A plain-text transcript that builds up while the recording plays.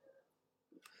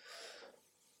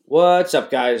What's up,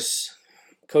 guys?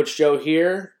 Coach Joe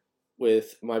here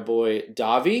with my boy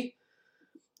Davi.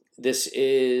 This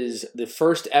is the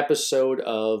first episode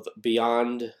of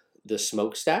Beyond the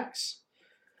Smokestacks.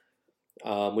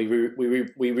 We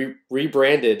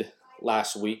rebranded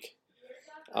last week,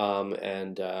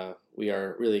 and we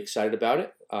are really excited about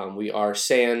it. We are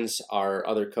sans our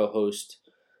other co-host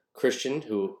Christian,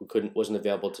 who wasn't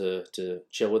available to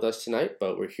chill with us tonight,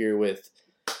 but we're here with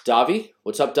Davi.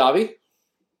 What's up, Davi?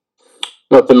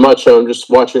 Nothing much. I'm just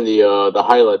watching the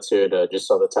highlights here. Just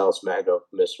saw the Talis Magno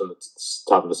miss from the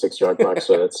top of the 6-yard mark,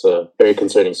 so that's very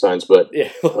concerning signs. But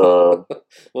yeah,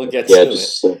 we'll get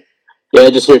to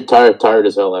it. Just here tired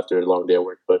as hell after a long day at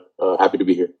work, but happy to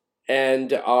be here.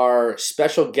 And our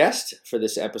special guest for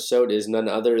this episode is none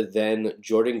other than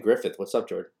Jordan Griffith. What's up,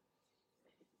 Jordan?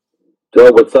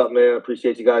 Joe, what's up, man?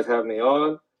 Appreciate you guys having me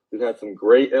on. We've had some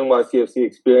great NYCFC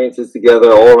experiences together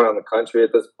all around the country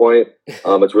at this point.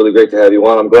 It's really great to have you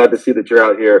on. I'm glad to see that you're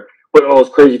out here putting all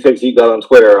those crazy takes you got on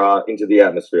Twitter into the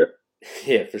atmosphere.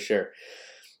 Yeah, for sure.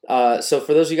 So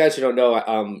for those of you guys who don't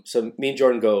know, so me and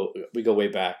Jordan go way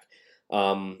back.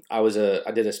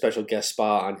 I did a special guest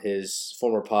spot on his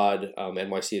former pod,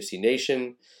 NYCFC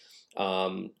Nation.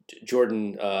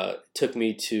 Jordan took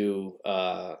me to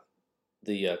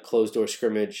the closed door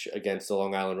scrimmage against the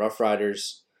Long Island Rough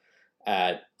Riders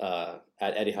at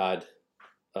Etihad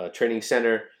Training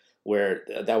Center, where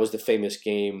that was the famous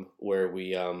game where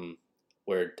we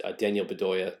where Daniel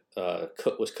Bedoya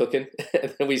was cooking,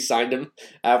 and then we signed him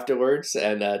afterwards,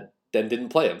 and then didn't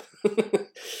play him.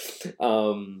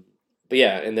 But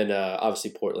yeah, and then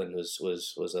obviously Portland was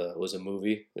a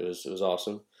movie. It was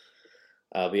awesome.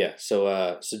 But yeah,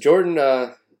 so Jordan.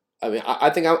 I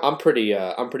think I'm pretty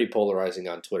polarizing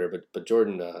on Twitter, but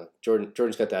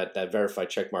Jordan's got that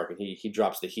verified check mark, and he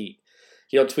drops the heat.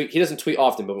 He doesn't tweet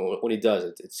often, but when he does,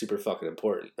 it's super fucking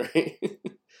important, right?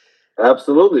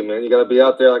 Absolutely, man. You got to be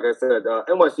out there. Like I said,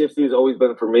 NYCFC has always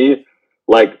been for me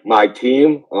like my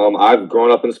team. I've grown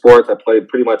up in sports. I played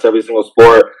pretty much every single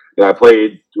sport. I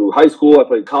played through high school. I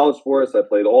played college sports. I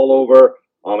played all over,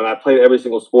 and I played every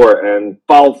single sport and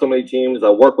followed so many teams.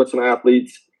 I worked with some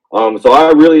athletes. So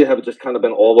I really have just kind of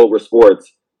been all over sports.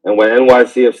 And when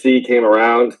NYCFC came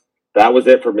around, that was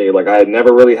it for me. Like, I had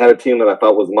never really had a team that I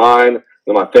felt was mine.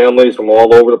 My family's from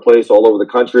all over the place, all over the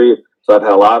country. So I've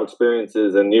had a lot of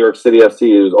experiences. And New York City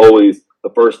FC is always the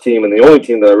first team and the only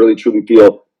team that I really truly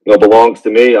feel, belongs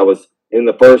to me. I was in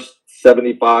the first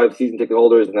 75 season ticket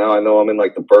holders. Now I know I'm in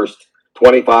like the first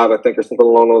 25, I think, or something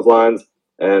along those lines.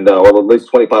 And or at least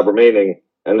 25 remaining.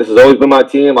 And this has always been my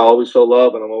team. I always show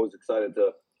love, and I'm always excited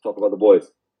to talk about the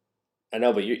boys. I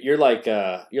know, but you're like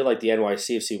the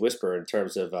NYCFC whisperer in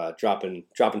terms of dropping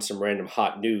some random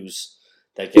hot news.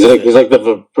 He's like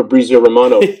the Fabrizio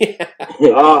Romano.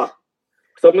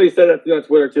 Somebody said that on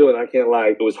Twitter too, and I can't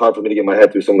lie, it was hard for me to get my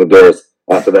head through some of the doors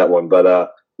after that one. But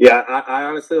I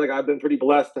honestly, I've been pretty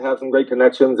blessed to have some great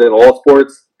connections in all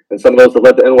sports, and some of those have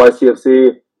led to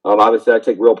NYCFC. Obviously, I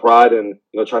take real pride in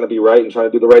trying to be right and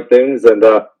trying to do the right things, and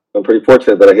I'm pretty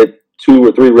fortunate that I hit 2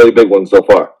 or 3 really big ones so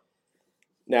far.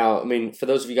 Now, I mean, for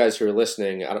those of you guys who are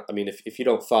listening, I mean, if you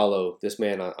don't follow this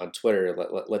man on Twitter,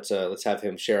 let's have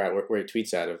him share out where he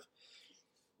tweets out of.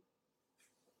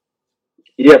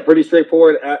 Yeah, pretty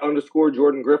straightforward. @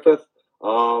 Jordan Griffith.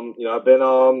 I've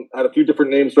been had a few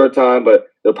different names for a time, but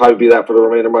it'll probably be that for the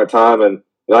remainder of my time. And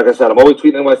like I said, I'm always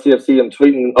tweeting NYCFC. I'm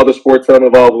tweeting other sports that I'm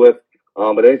involved with.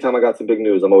 But anytime I got some big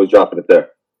news, I'm always dropping it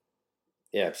there.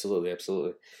 Yeah,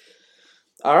 absolutely.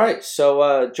 All right,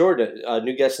 so Jordan,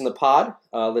 new guest in the pod.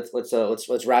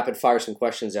 Let's rapid fire some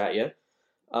questions at you.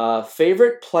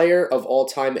 Favorite player of all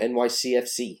time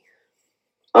NYCFC?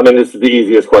 I mean, this is the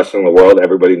easiest question in the world.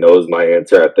 Everybody knows my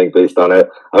answer, I think, based on it.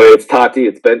 I mean, it's Tati.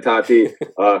 It's Ben Tati.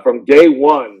 From day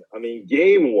one,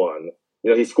 game one,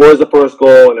 he scores the first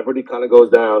goal and everybody kind of goes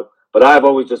down. But I've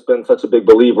always just been such a big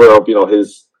believer of,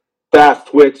 his fast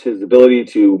twitch, his ability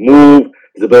to move,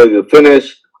 his ability to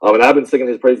finish. And I've been singing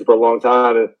his praises for a long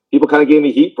time. And people kind of gave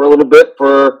me heat for a little bit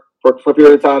for a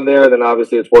period of time there. And then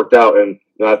obviously it's worked out. And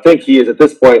I think he is, at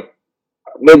this point,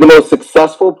 maybe the most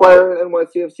successful player in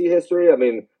NYCFC history. I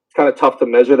mean, it's kind of tough to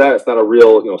measure that. It's not a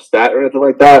real, stat or anything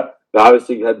like that. Now,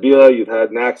 obviously, you've had Vila, you've had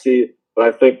Naxi, but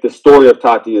I think the story of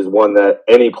Tati is one that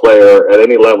any player at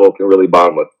any level can really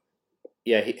bond with.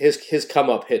 Yeah, his come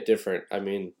up hit different. I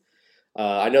mean,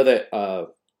 I know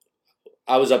that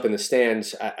I was up in the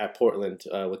stands at Portland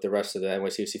with the rest of the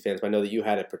NYCFC fans, but I know that you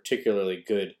had a particularly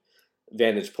good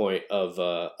vantage point of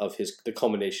the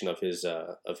culmination of his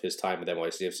time at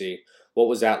NYCFC. What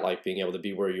was that like, being able to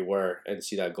be where you were and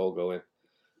see that goal go in?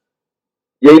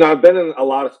 Yeah, I've been in a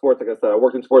lot of sports. Like I said, I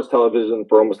worked in sports television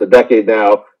for almost a decade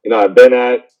now. I've been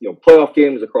at playoff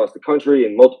games across the country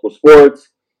in multiple sports.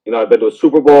 I've been to a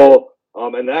Super Bowl,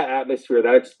 and that atmosphere,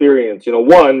 that experience.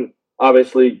 One,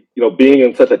 obviously, being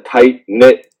in such a tight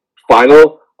knit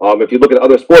final. If you look at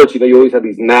other sports, you always have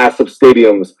these massive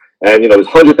stadiums, and there's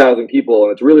 100,000 people,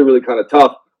 and it's really, really kind of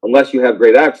tough unless you have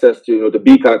great access to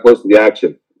be kind of close to the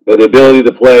action. The ability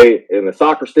to play in a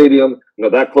soccer stadium,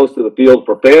 that close to the field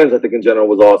for fans, I think in general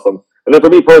was awesome. And then for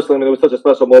me personally, it was such a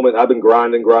special moment. I've been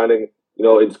grinding,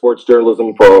 in sports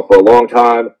journalism for a long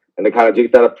time, and to kind of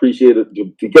get that appreciated,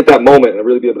 to get that moment and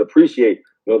really be able to appreciate,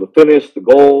 the finish, the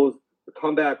goals, the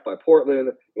comeback by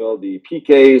Portland, the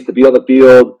PKs, to be on the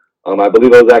field. I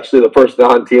believe I was actually the first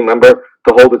non-team member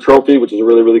to hold the trophy, which is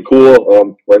really, really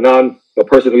cool. Where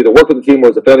person who either worked with the team or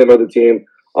was a family member of the team.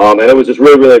 And it was just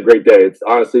really, really a great day. It's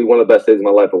honestly one of the best days of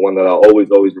my life and one that I'll always,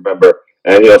 always remember.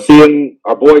 And, seeing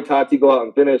our boy Tati go out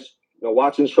and finish,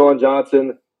 watching Sean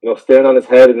Johnson, stand on his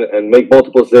head and make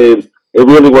multiple saves, it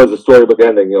really was a storybook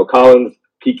ending. Collins,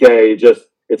 PK,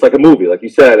 it's like a movie, like you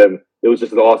said, and it was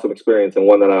just an awesome experience and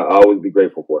one that I'll always be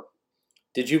grateful for.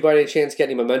 Did you by any chance get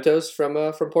any mementos from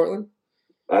Portland?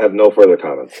 I have no further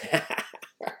comments.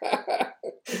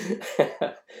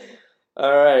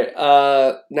 All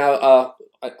right. Now,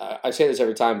 I say this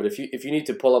every time, but if you need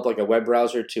to pull up like a web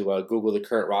browser to Google the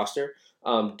current roster,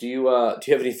 do you have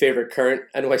any favorite current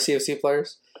NYCFC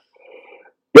players?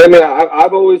 Yeah,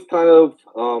 I've always kind of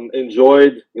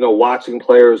enjoyed watching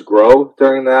players grow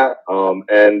during that,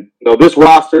 and this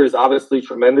roster is obviously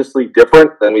tremendously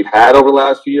different than we've had over the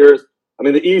last few years.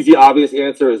 The easy, obvious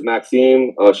answer is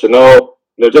Maxime Chanot.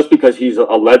 Just because he's a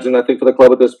legend, I think, for the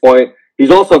club at this point. He's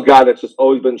also a guy that's just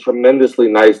always been tremendously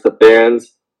nice to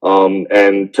fans.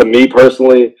 And to me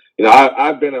personally,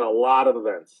 I've been at a lot of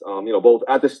events, both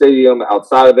at the stadium,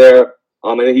 outside of there.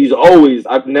 And he's always,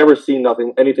 I've never seen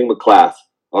anything but class,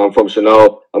 from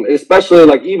Chanot. Especially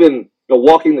like even,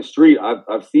 walking the street,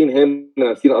 I've seen him and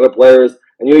I've seen other players,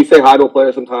 and, you say hi to a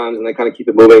player sometimes and they kind of keep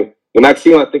it moving.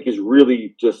 Maxime, I think, is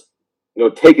really just,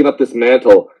 taking up this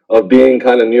mantle of being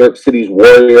kind of New York City's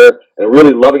warrior and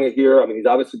really loving it here. He's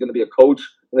obviously going to be a coach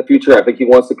in the future. I think he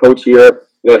wants to coach here.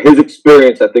 His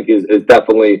experience, I think, is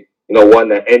definitely, one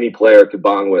that any player could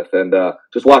bond with. And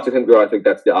just watching him grow, I think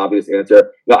that's the obvious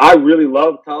answer. I really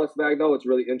love Tallis Magno. It's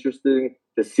really interesting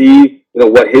to see,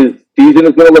 what his season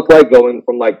is going to look like, going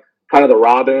from like kind of the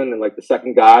Robin and like the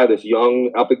second guy, this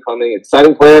young, up and coming,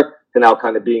 exciting player, to now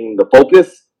kind of being the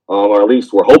focus, or at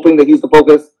least we're hoping that he's the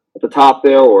focus at the top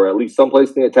there, or at least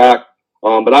someplace in the attack.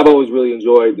 But I've always really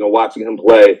enjoyed, watching him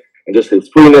play and just his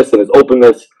freeness and his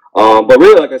openness. But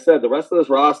really, like I said, the rest of this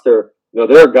roster,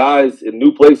 there are guys in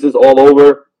new places all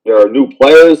over. There are new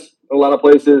players in a lot of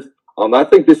places. I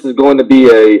think this is going to be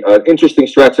an interesting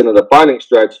stretch and a defining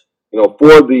stretch,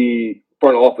 for the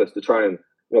front office to try and,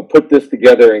 put this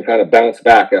together and kind of bounce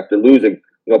back after losing,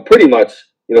 pretty much,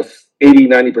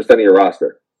 80-90% of your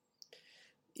roster.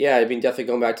 Yeah, definitely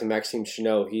going back to Maxime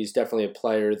Chanot, he's definitely a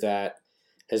player that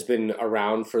has been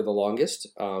around for the longest,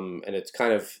 and it's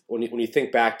kind of when you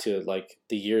think back to like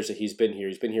the years that he's been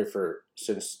here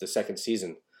since the second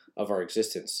season of our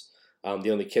existence. The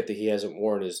only kit that he hasn't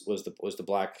worn was the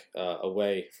black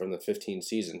away from the 15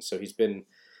 season. So he's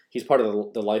part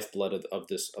of the lifeblood of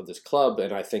this club,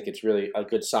 and I think it's really a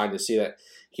good sign to see that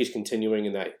he's continuing,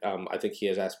 and that I think he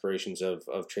has aspirations of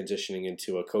transitioning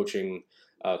into a coaching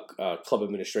club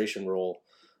administration role.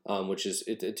 Which is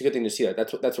it's a good thing to see that.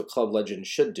 That's what club legends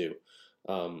should do,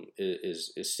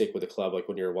 is stick with the club. Like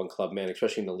when you're a one club man,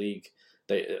 especially in the league,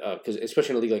 because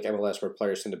especially in a league like MLS where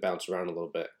players tend to bounce around a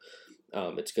little bit.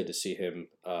 It's good to see him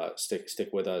stick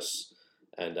with us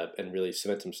and really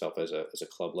cement himself as a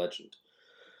club legend.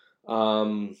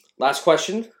 Last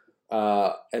question,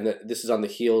 and this is on the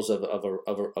heels of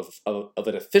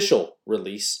an official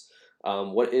release.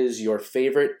 What is your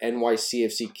favorite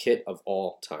NYCFC kit of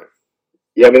all time?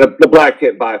 Yeah, the black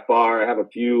kit by far. I have a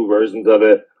few versions of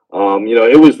it.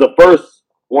 It was the first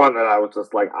one that I was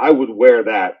just like, I would wear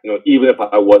that, even if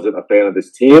I wasn't a fan of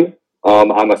this team.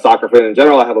 I'm a soccer fan in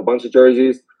general. I have a bunch of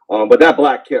jerseys. But that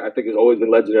black kit, I think, has always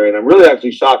been legendary. And I'm really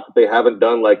actually shocked that they haven't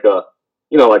done like a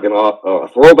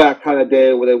throwback kind of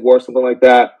day where they wore something like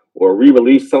that, or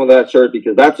re-release some of that shirt,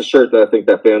 because that's a shirt that I think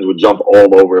that fans would jump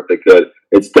all over if they could.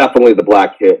 It's definitely the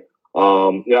black kit.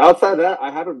 Outside of that,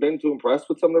 I haven't been too impressed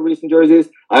with some of the recent jerseys.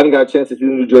 I haven't got a chance to see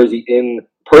the new jersey in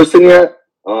person yet.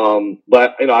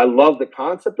 But I love the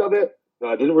concept of it.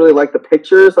 I didn't really like the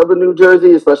pictures of the new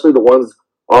jersey, especially the ones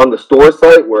on the store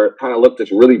site where it kind of looked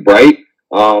just really bright.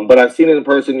 But I've seen it in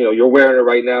person. You're wearing it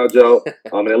right now, Joe.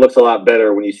 And it looks a lot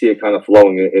better when you see it kind of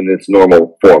flowing in its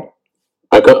normal form.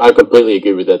 I completely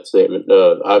agree with that statement.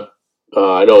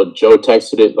 I know Joe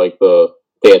texted it like the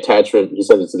attachment. He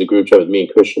sent it to the group chat with me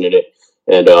and Christian in it,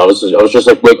 and I was just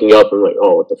like waking up. I'm like,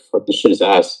 oh, what the fuck? This shit is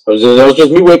ass. It was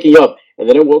just me waking up, and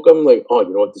then I woke up. I'm like, oh, you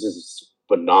know what? This is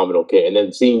phenomenal kit. And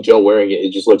then seeing Joe wearing it,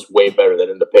 it just looks way better than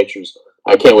in the pictures.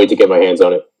 I can't wait to get my hands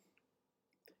on it.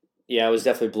 Yeah, I was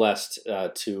definitely blessed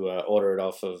to order it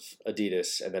off of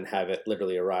Adidas and then have it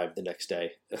literally arrive the next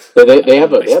day. They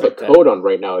have a code on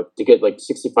right now to get like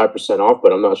 65% off,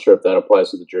 but I'm not sure if that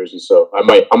applies to the jersey. So I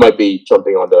might be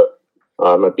jumping on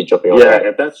Yeah,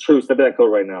 if that's true, send me that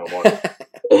code right now.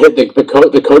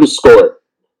 The code is SCORE.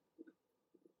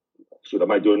 Shoot, I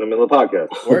might do it in the middle of the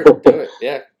podcast. Word, do it.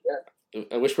 Yeah.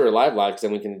 I wish we were live because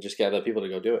then we can just get other people to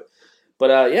go do it.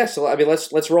 But yeah, so I mean,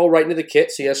 let's roll right into the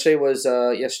kit. So yesterday was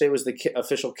the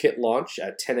official kit launch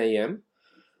at 10 a.m.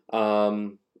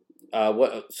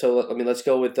 Let's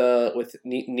go with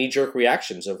knee-jerk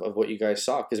reactions of what you guys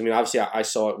saw, because I mean, obviously I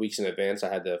saw it weeks in advance.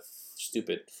 I had the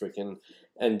stupid freaking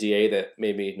NDA that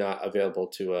made me not available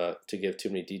to give too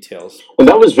many details. And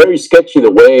that was very sketchy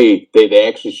the way they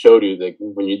actually showed you, like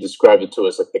when you described it to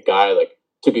us, like the guy like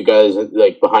took you guys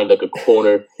like behind like a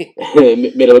corner and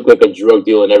made it look like a drug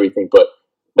deal and everything. But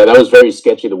that was very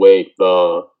sketchy the way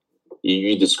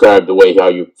you described the way how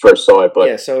you first saw it. But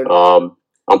yeah, so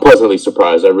I'm pleasantly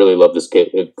surprised. I really love this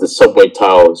kit. The subway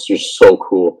tile is just so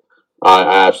cool.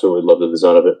 I absolutely love the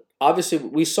design of it. Obviously,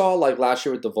 we saw like last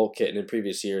year with the Volt kit and in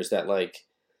previous years that like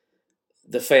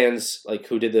the fans like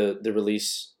who did the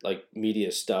release like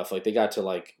media stuff, like they got to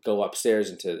like go upstairs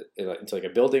into like a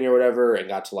building or whatever and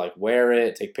got to like wear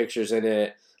it, take pictures in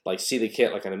it, like see the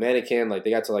kit like on a mannequin. Like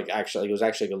they got to like actually, like, it was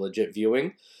actually like a legit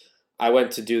viewing. I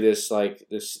went to do this like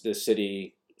this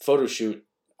city photo shoot,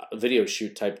 video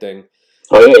shoot type thing.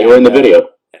 Oh yeah, you were in the video.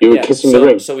 You were kissing the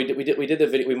ring. So we did the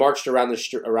video. We marched around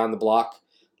the block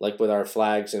like with our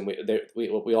flags, and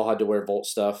we all had to wear Volt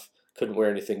stuff. Couldn't wear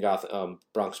anything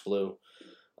Bronx Blue.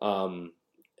 And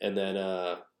then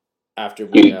after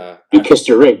we you kissed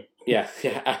your ring. Yeah,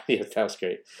 that was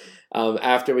great.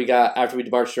 After we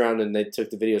marched around and they took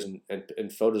the videos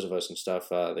and photos of us and stuff,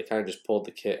 they kind of just pulled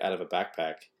the kit out of a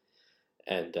backpack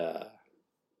and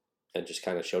just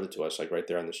kind of showed it to us like right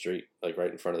there on the street, like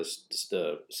right in front of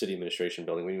the city administration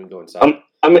building. We didn't even go inside.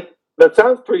 I mean, that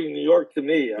sounds pretty New York to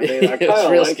me. I mean, I kind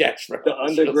of like sketch, bro. The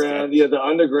underground, the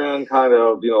underground kind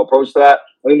of approach to that.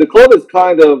 I mean, the club is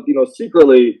kind of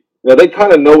secretly. They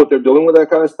kind of know what they're doing with that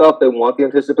kind of stuff. They want the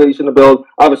anticipation to build.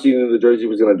 Obviously, the jersey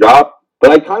was going to drop,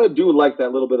 but I kind of do like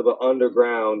that little bit of an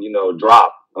underground,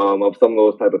 drop of some of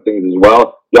those type of things as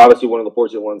well. You're obviously one of the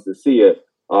fortunate ones to see it.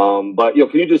 But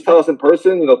can you just tell us in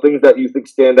person, things that you think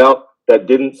stand out that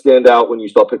didn't stand out when you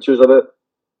saw pictures of it?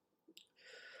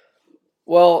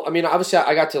 Well, I mean, obviously,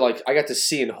 I got to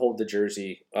see and hold the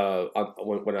jersey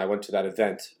when I went to that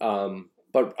event.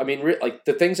 But I mean, like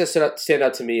the things that stand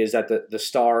out to me is that the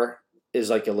star is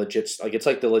like a legit, like it's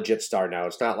like the legit star now.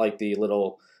 It's not like the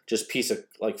little just piece of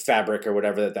like fabric or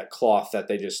whatever that cloth that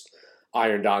they just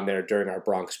ironed on there during our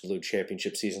Bronx Blue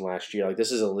championship season last year. Like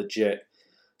this is a legit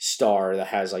star that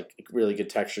has like really good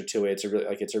texture to it.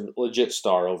 It's a legit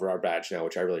star over our badge now,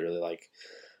 which I really like.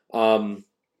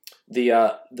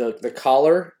 The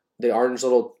collar. The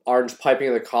orange piping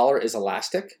of the collar is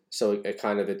elastic, so it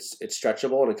kind of it's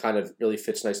stretchable and it kind of really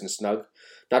fits nice and snug,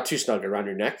 not too snug around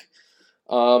your neck.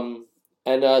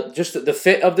 Just the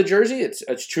fit of the jersey,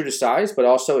 it's true to size, but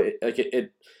also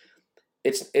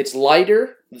it's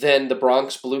lighter than the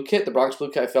Bronx Blue kit. The Bronx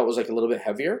Blue kit I felt was like a little bit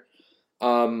heavier,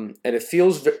 and it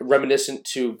feels reminiscent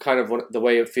to kind of the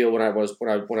way it feel when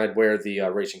I'd wear the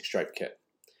Racing Stripe kit.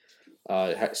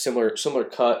 Similar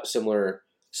cut,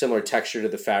 similar texture to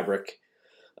the fabric.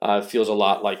 Feels a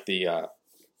lot like the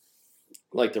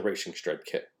Racing Stripe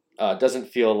kit. Doesn't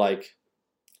feel like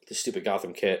the stupid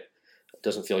Gotham kit.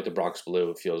 Doesn't feel like the Bronx Blue.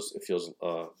 It feels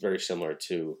very similar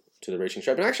to the Racing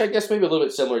Stripe. And actually, I guess maybe a little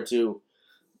bit similar to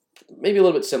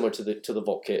the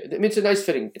Volt kit. I mean, it's a nice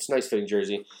fitting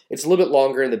jersey. It's a little bit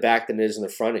longer in the back than it is in the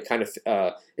front. It kind of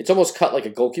it's almost cut like a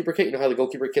goalkeeper kit. You know how the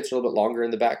goalkeeper kits are a little bit longer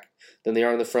in the back than they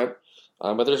are in the front.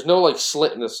 But there's no like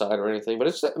slit in the side or anything. But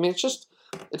it's a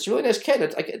really nice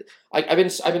kit. I've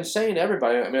been saying to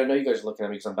everybody. I mean, I know you guys are looking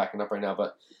at me because I'm backing up right now.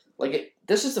 But like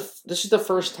this is the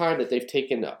first time that they've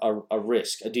taken a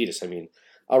risk. Adidas, I mean,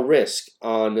 a risk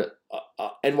on a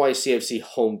NYCFC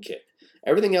home kit.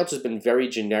 Everything else has been very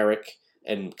generic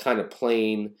and kind of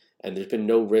plain, and there's been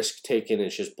no risk taken.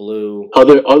 It's just blue.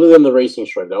 Other than the Racing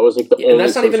Stripe, that was like the only. And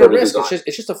that's not even a risk.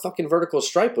 It's just a fucking vertical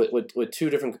stripe with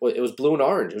two different. It was blue and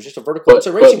orange. It was just a vertical. It's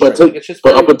a Racing Stripe. It's just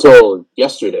up until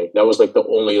yesterday, that was like the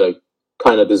only like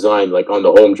kind of design like on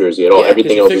the home jersey at all.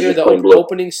 Everything else is just plain blue. The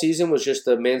opening season was just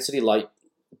the Man City light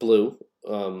blue.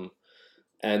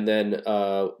 And then,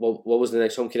 what was the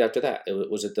next home kit after that? It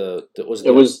was like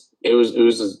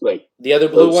the other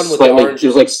blue one with slightly, the orange. It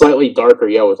was like slightly darker,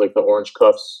 with like the orange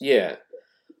cuffs. Yeah,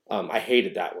 I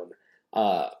hated that one.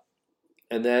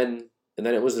 And then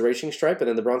it was the racing stripe, and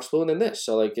then the Bronx blue, and then this.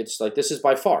 So like it's like this is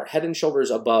by far head and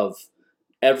shoulders above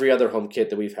every other home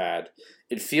kit that we've had.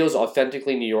 It feels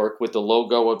authentically New York with the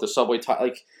logo of the subway.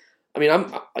 I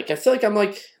feel like I'm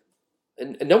like.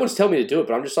 And no one's telling me to do it,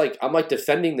 but I'm just like I'm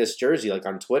defending this jersey like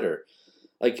on Twitter,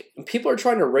 like people are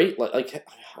trying to rate like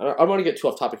I don't want to get too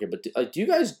off topic here, but do you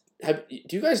guys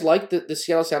like the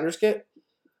Seattle Sounders kit?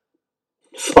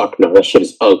 Fuck no, that shit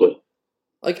is ugly.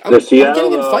 Like I'm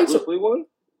getting in fights. Bruce Lee one?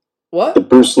 What? The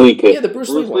Bruce Lee kit? Yeah, the Bruce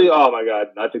Lee one. Oh my god,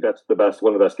 I think that's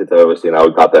one of the best kits I've ever seen. I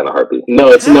would pop that in a heartbeat.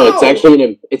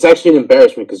 It's actually an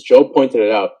embarrassment because Joe pointed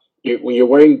it out. When you're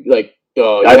wearing like I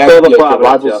saw the your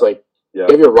rivals like. Yeah.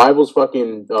 You have your rivals'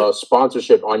 fucking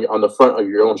sponsorship on the front of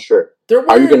your own shirt. They're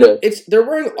wearing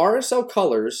RSL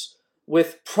colors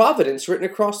with Providence written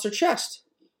across their chest.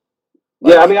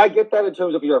 Like, yeah, I mean, I get that in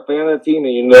terms of you're a fan of the team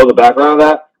and you know the background of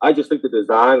that. I just think the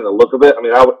design and the look of it. I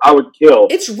mean, I would kill.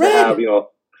 It's red. To have,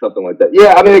 something like that.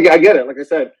 Yeah, I mean, I get it. Like I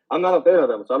said, I'm not a fan of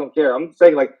them, so I don't care. I'm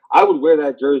saying like I would wear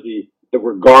that jersey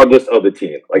regardless of the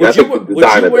team. Like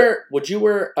would you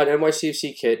wear an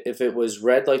NYCFC kit if it was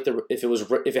red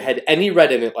if it had any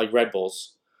red in it like Red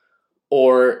Bulls,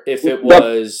 or if it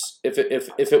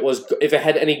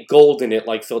had any gold in it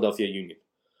like Philadelphia Union?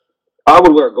 I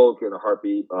would wear a gold kit in a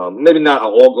heartbeat. Maybe not an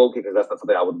all gold kit because that's not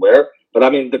something I would wear. But I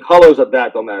mean, the colors of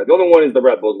that don't matter. The only one is the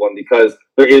Red Bulls one because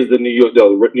there is the New York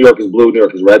is blue, New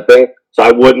York is red thing. So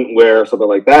I wouldn't wear something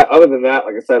like that. Other than that,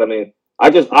 like I said, I mean.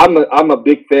 I'm a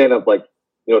big fan of like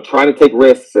trying to take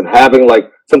risks and having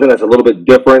like something that's a little bit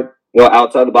different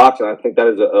outside the box, and I think that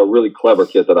is a really clever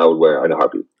kit that I would wear in a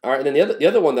heartbeat. All right, and then the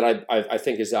other one that I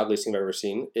think is the ugliest thing I've ever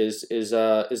seen is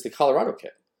the Colorado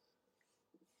kit.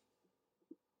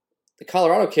 The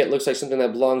Colorado kit looks like something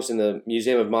that belongs in the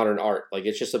Museum of Modern Art. Like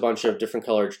it's just a bunch of different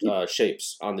colored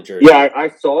shapes on the jersey. Yeah, I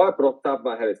saw it, but off the top of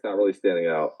my head, it's not really standing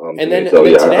out.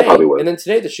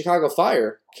 Today, the Chicago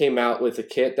Fire came out with a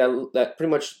kit that pretty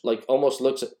much like almost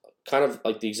looks kind of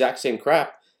like the exact same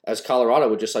crap as Colorado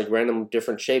with just like random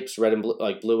different shapes, red and blue,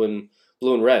 like blue and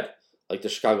red, like the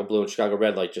Chicago blue and Chicago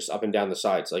red, like just up and down the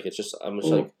sides. Like it's just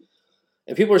like.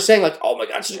 And people are saying like, "Oh my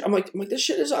god!" I'm like, this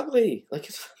shit is ugly. Like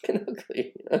it's fucking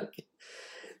ugly.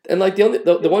 And like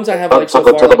the ones I have like so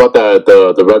far. Talk about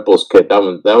the Red Bulls kit. That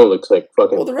one looks like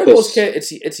fucking. Well, the Red Bulls kit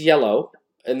it's yellow,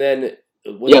 and then it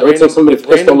looks like somebody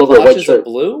pissed all over a white shirt.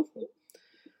 Blue.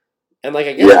 And like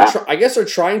I guess they're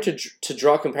trying to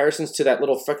draw comparisons to that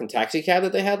little fucking taxi cab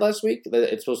that they had last week.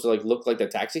 That it's supposed to like look like the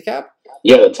taxi cab.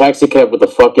 Yeah, the taxi cab with the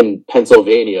fucking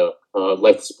Pennsylvania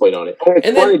license plate on it.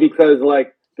 It's funny because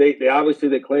like. They obviously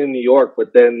they claim New York,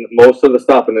 but then most of the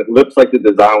stuff, and it looks like the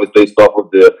design was based off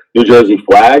of the New Jersey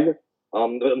flag.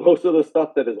 Most of the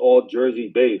stuff that is all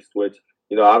Jersey based, which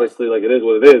obviously like it is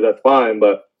what it is. That's fine,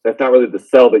 but that's not really the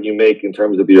sell that you make in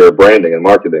terms of your branding and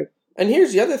marketing. And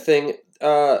here's the other thing.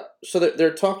 So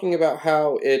they're talking about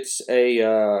how it's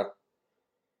a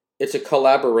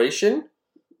collaboration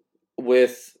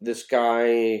with this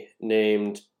guy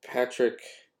named Patrick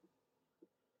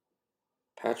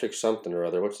something or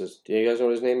other. What's his? Do you guys know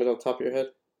what his name is off the top of your head?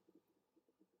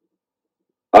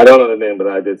 I don't know the name, but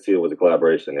I did see it was a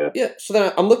collaboration. Yeah. Yeah. So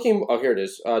then I'm looking. Oh, here it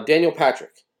is. Daniel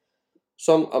Patrick.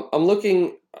 So I'm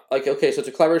looking like okay. So it's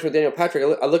a collaboration with Daniel Patrick.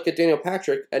 I look at Daniel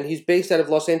Patrick, and he's based out of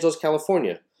Los Angeles,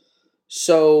 California.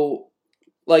 So,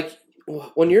 like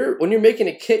when you're making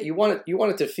a kit, you want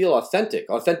it to feel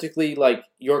authentically like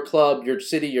your club, your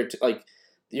city, your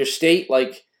state,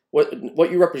 like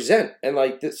what you represent, and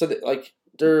like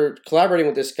they're collaborating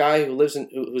with this guy who's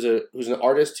an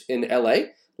artist in LA.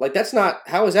 Like that's not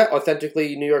how is that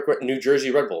authentically New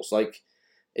Jersey Red Bulls? Like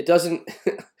it doesn't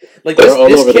like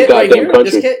this kit right here. Country.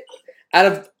 This kit out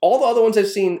of all the other ones I've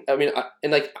seen. I mean,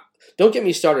 don't get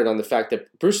me started on the fact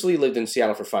that Bruce Lee lived in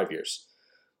Seattle for 5 years.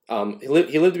 He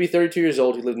lived to be 32 years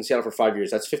old. He lived in Seattle for 5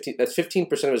 years. That's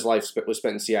 15% of his life was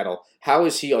spent in Seattle. How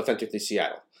is he authentically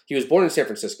Seattle? He was born in San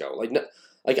Francisco.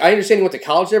 Like I understand he went to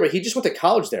college there, but he just went to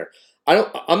college there.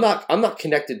 I'm not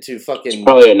connected to fucking. He's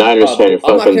probably a Niners fan.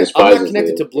 I'm not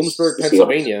connected to Bloomsburg,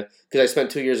 Pennsylvania, because I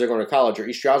spent 2 years there going to college, or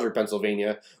East Stroudsburg,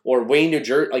 Pennsylvania, or Wayne, New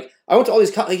Jersey. Like I went to all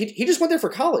these. He just went there for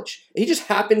college. He just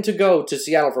happened to go to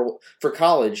Seattle for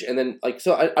college, and then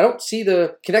so I don't see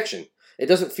the connection. It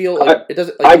doesn't feel like it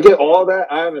doesn't. Like, I get all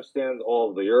that. I understand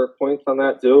all of your points on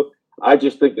that too. I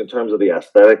just think in terms of the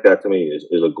aesthetic, that to me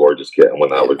is a gorgeous kit. And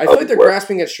when I feel like they're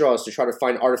grasping at straws to try to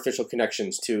find artificial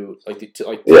connections to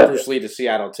Bruce Lee to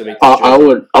Seattle to make. I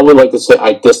would like to say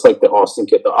I dislike the Austin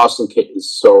kit. The Austin kit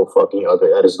is so fucking ugly.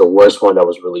 That is the worst one that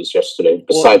was released yesterday.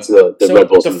 Besides the Red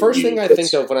Bulls. The first thing I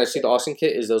think of when I see the Austin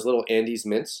kit is those little Andes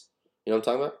mints. You know what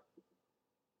I'm talking about?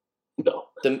 No.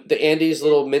 The Andes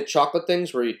little mint chocolate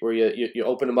things where you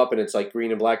open them up and it's like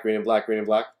green and black, green and black, green and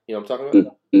black. You know what I'm talking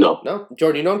about? No.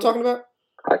 Jordan, you know what I'm talking about?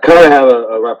 I kind of have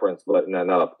a reference, but not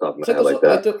off the top of my head like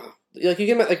that. Like you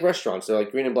get them at like restaurants, they're like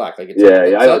green and black. Like it's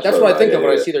that's what I think of when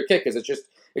I see their kit, because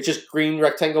it's just green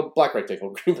rectangle, black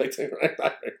rectangle, green rectangle,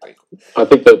 black rectangle. I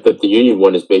think that the Union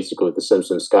one is basically the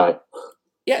Simpsons sky.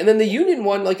 Yeah, and then the Union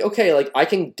one, like, okay, like, I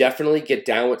can definitely get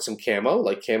down with some camo.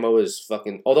 Like, camo is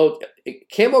fucking... Although,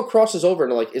 camo crosses over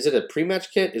into, like, is it a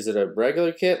pre-match kit? Is it a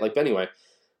regular kit? Like, anyway.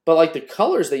 But, like, the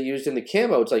colors they used in the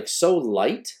camo, it's, like, so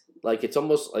light. Like, it's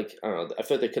almost, like, I don't know. I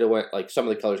feel like they could have went, like, some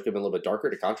of the colors could have been a little bit darker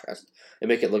to contrast and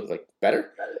make it look, like,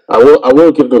 better. I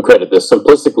will give them credit. The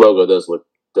simplistic logo does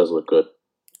look good.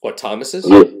 What, Thomas's?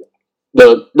 Yeah.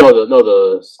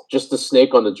 Just the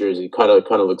snake on the jersey kind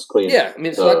of looks clean. Yeah, I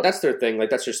mean, so that's their thing. Like,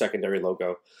 that's their secondary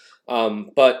logo.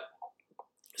 But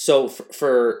so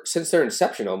for since their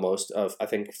inception, almost of I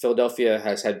think Philadelphia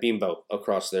has had Bimbo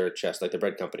across their chest, like the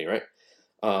bread company, right?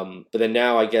 But then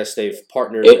now I guess they've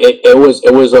partnered. It was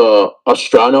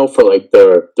Ostrano for like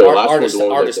their last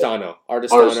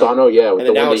Artistano, yeah. And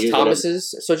then now it's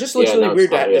Thomas's. So it just looks really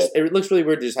weird. It looks really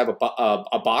weird to just have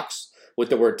a box with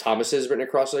the word Thomas's written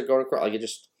across it, going across, like it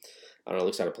just, I don't know, it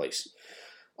looks out of place.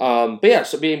 But yeah,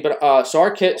 so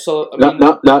our kit, so I mean,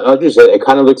 I'll just say it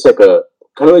kind of looks like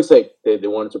they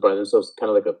wanted to brand themselves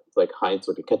kind of like Heinz,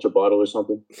 like a ketchup bottle or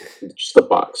something. Just a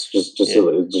box,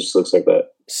 it just looks like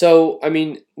that. So I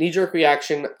mean, knee-jerk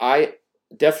reaction. I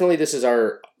feel this is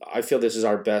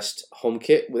our best home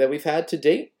kit that we've had to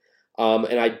date.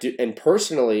 And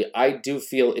personally, I do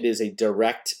feel it is a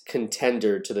direct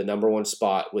contender to the number one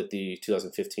spot with the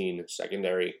 2015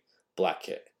 secondary black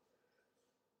kit.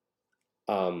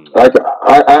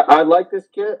 I like this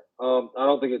kit. I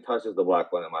don't think it touches the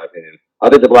black one, in my opinion. I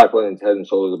think the black one is head and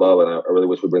shoulders above, and I really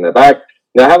wish we'd bring that back.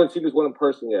 Now, I haven't seen this one in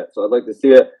person yet, so I'd like to see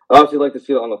it. I also like to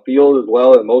see it on the field as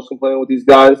well, and motion playing with these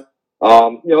guys.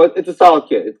 It's a solid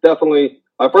kit. It's definitely,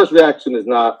 my first reaction is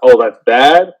not, oh, that's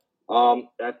bad.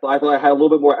 I thought I had a little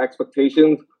bit more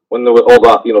expectations when there was all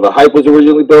the hype was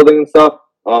originally building and stuff.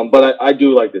 But I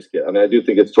do like this kit. I mean, I do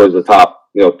think it's towards the top,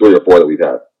 3 or 4 that we've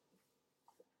had.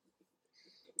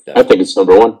 I think it's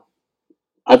number one.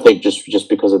 I think just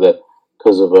because of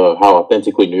how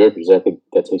authentically New York is, I think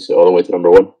that takes it all the way to number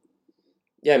one.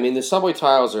 Yeah, I mean the subway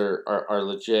tiles are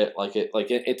legit.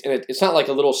 It's not like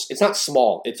a little. It's not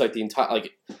small. It's like the entire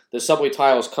the subway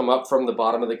tiles come up from the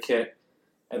bottom of the kit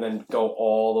and then go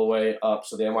all the way up.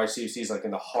 So the NYCFC is like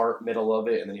in the heart middle of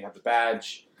it, and then you have the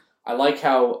badge. I like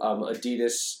how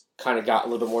Adidas kind of got a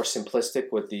little bit more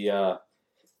simplistic with the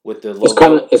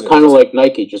logo. It's kind of like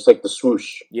Nike, just like the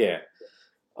swoosh. Yeah.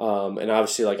 And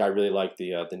obviously, I really like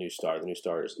the new star. The new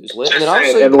star is lit. And then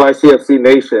obviously, NYCFC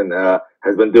Nation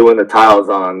has been doing the tiles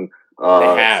on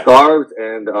scarves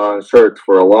and on shirts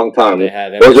for a long time. They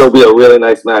have. Those will be a really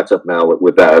nice matchup now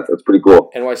with that. That's pretty cool.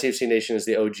 NYCFC Nation is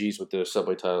the OGs with the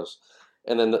subway tiles,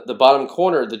 and then the bottom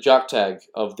corner, the jock tag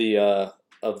of the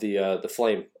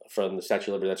flame from the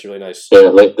Statue of Liberty. That's really nice.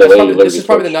 Yeah, this is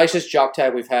probably the nicest jock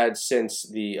tag we've had since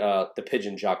the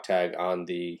pigeon jock tag on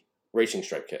the racing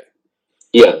stripe kit.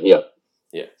 Yeah.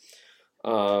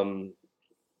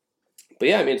 But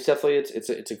yeah, I mean, it's definitely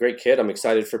it's a great kit. I'm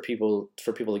excited for people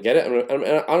to get it.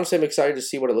 And honestly, I'm excited to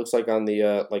see what it looks like on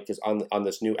the on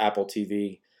this new Apple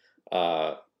TV,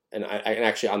 and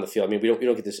actually on the field. I mean, we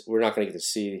don't get this. We're not going to get to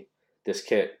see this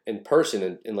kit in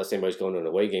person unless anybody's going to an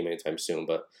away game anytime soon.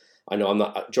 But I know I'm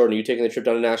not. Jordan, are you taking the trip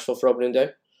down to Nashville for opening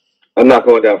day? I'm not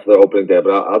going down for the opening day,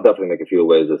 but I'll definitely make a few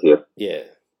aways this year. Yeah.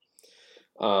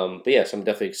 But yes, I'm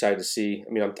definitely excited to see.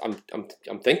 I mean,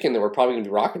 I'm thinking that we're probably going to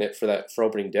be rocking it for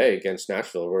opening day against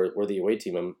Nashville. We're the away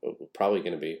team. I'm probably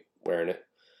going to be wearing it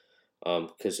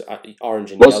because orange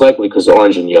and most yellow. likely because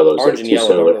orange and yellow. Orange and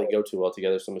yellow don't really go too well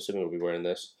together, so I'm assuming we'll be wearing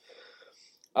this.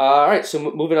 All right, so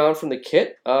moving on from the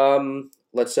kit,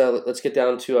 let's get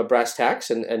down to brass tacks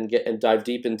and dive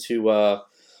deep into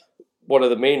one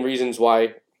of the main reasons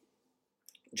why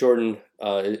Jordan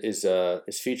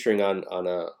is featuring on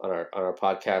our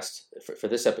podcast for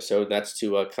this episode. And that's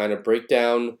to kind of break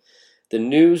down the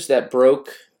news that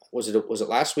broke. Was it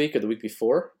last week or the week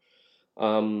before?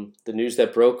 The news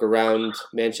that broke around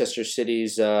Manchester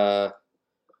City's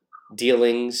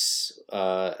dealings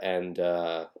and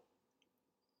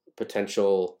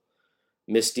potential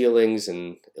misdealings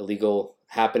and illegal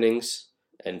happenings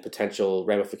and potential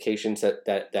ramifications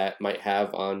that might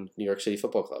have on New York City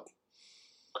Football Club?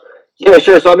 Yeah,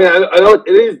 sure. So, I mean, I know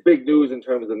it is big news in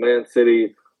terms of Man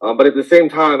City, but at the same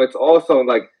time, it's also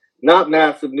like not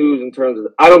massive news in terms of,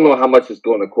 I don't know how much it's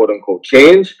going to quote unquote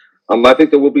change. I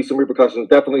think there will be some repercussions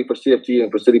definitely for CFG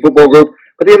and for City Football Group.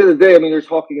 But at the end of the day, I mean, you're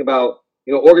talking about,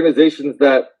 organizations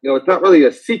that, it's not really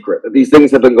a secret that these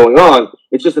things have been going on.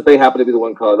 It's just that they happen to be the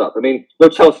one caught up. I mean,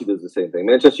 Chelsea does the same thing.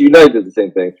 Manchester United does the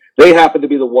same thing. They happen to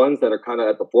be the ones that are kind of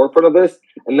at the forefront of this.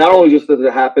 And not only just does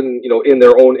it happen, in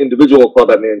their own individual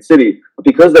club at Man City, but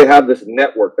because they have this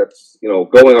network that's,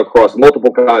 going across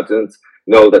multiple continents,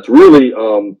 that's really,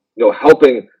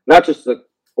 helping not just the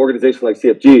organization like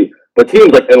CFG, but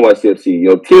teams like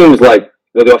NYCFC, teams like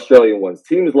the Australian ones,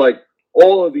 teams like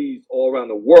all of these all around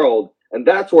the world. And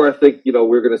that's where I think,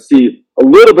 we're going to see a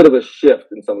little bit of a shift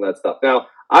in some of that stuff. Now,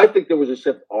 I think there was a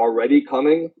shift already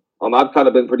coming. I've kind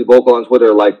of been pretty vocal on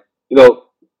Twitter, like,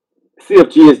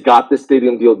 CFG has got this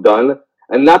stadium deal done.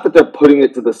 And not that they're putting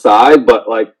it to the side, but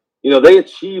like, they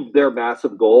achieved their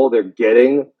massive goal. They're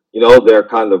getting, their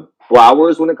kind of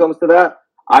flowers when it comes to that.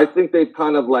 I think they've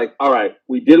kind of like, all right,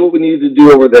 we did what we needed to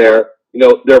do over there.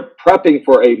 They're prepping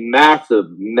for a massive,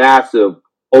 massive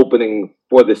opening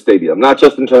for the stadium, not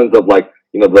just in terms of like,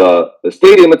 the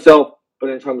stadium itself, but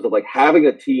in terms of like having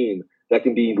a team that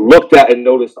can be looked at and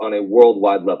noticed on a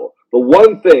worldwide level. The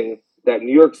one thing that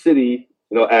New York City,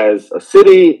 as a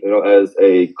city, as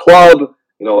a club,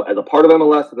 as a part of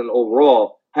MLS and then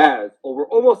overall has over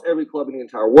almost every club in the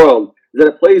entire world is that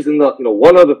it plays in the,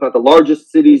 one of, if not the largest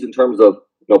cities in terms of,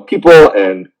 people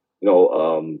and,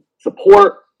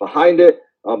 support behind it.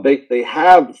 They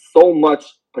have so much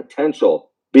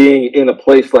potential being in a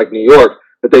place like New York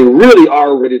that they really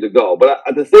are ready to go. But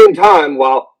at the same time,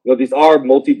 while these are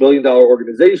multi-billion-dollar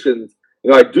organizations,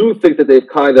 I do think that they've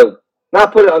kind of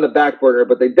not put it on the back burner,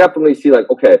 but they definitely see like,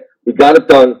 okay, we got it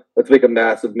done. Let's make a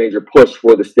massive major push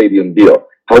for the stadium deal.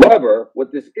 However,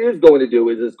 what this is going to do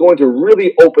is it's going to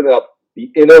really open up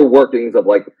the inner workings of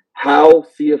like how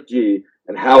CFG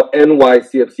and how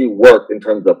NYCFC work in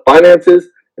terms of finances,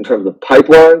 in terms of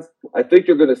pipelines. I think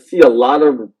you're going to see a lot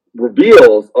of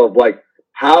reveals of like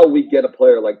how we get a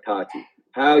player like Tati,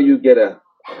 how you get a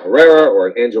Herrera or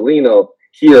an Angelino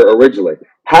here originally,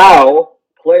 how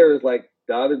players like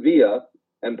David Villa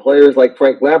and players like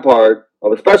Frank Lampard,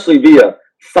 especially Villa,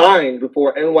 signed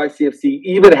before NYCFC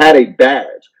even had a badge.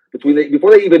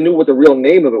 Before they even knew what the real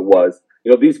name of it was,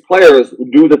 these players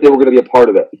knew that they were going to be a part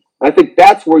of it. I think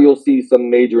that's where you'll see some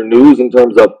major news in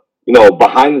terms of,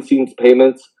 behind the scenes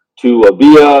payments to a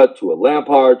Villa, to a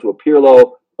Lampard, to a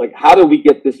Pirlo. Like, how do we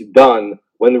get this done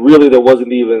when really there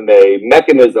wasn't even a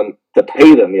mechanism to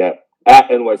pay them yet at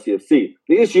NYCFC?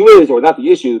 The issue is, or not the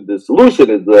issue, the solution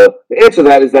is the answer to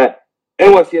that is that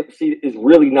NYCFC is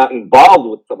really not involved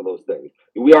with some of those things.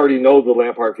 We already know the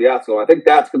Lampard fiasco. I think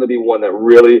that's going to be one that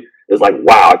really is like,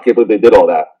 wow, I can't believe they did all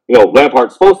that.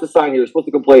 Lampard's supposed to sign here, supposed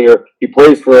to come play here. He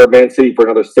plays for Man City for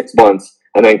another 6 months,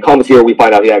 and then comes here. We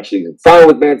find out he actually signed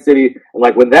with Man City. And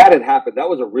like when that had happened, that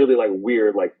was a really like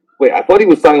weird, like, wait, I thought he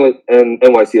was signing with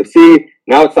NYCFC.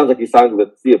 Now it sounds like he signed with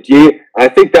CFG. And I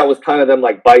think that was kind of them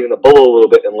like biting the bullet a little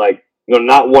bit and like,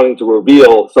 not wanting to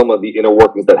reveal some of the inner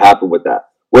workings that happened with that.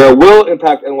 Where it will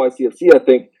impact NYCFC, I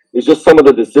think, is just some of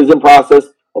the decision process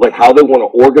of like how they want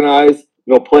to organize,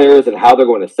 players and how they're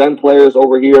going to send players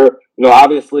over here.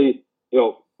 Obviously,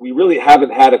 we really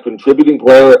haven't had a contributing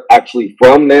player actually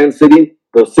from Man City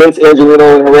since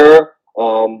Angelino and Herrera.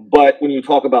 But when you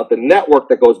talk about the network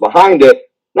that goes behind it,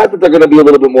 not that they're going to be a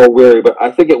little bit more wary, but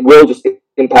I think it will just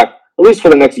impact, at least for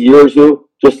the next year or two,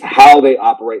 just how they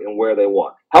operate and where they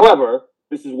want. However,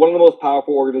 this is one of the most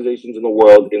powerful organizations in the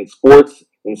world in sports,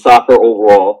 in soccer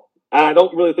overall. And I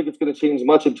don't really think it's going to change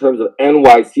much in terms of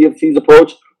NYCFC's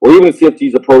approach or even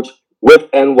CFT's approach with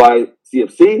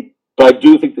NYCFC. But I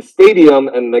do think the stadium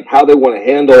and like how they want to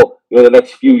handle the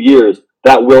next few years,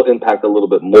 that will impact a little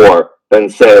bit more than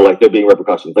say like there being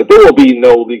repercussions. Like there will be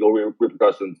no legal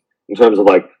repercussions in terms of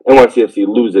like NYCFC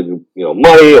losing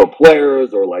money or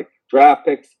players or like draft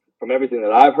picks from everything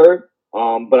that I've heard.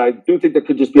 But I do think there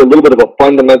could just be a little bit of a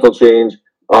fundamental change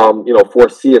for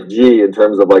CFG in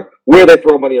terms of like where they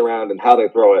throw money around and how they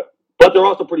throw it. But they're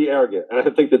also pretty arrogant. And I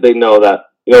think that they know that,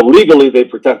 legally they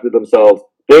protected themselves.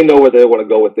 They know where they want to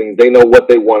go with things. They know what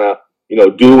they want to,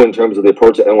 do in terms of the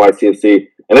approach to NYCFC.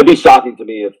 And it'd be shocking to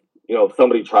me if,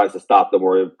 somebody tries to stop them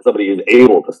or if somebody is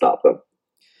able to stop them.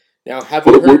 Now, have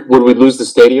you heard... would we lose the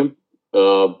stadium?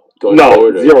 No,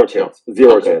 zero chance.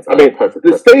 Zero chance. I mean, perfect.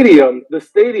 The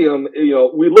stadium,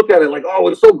 we look at it like, oh,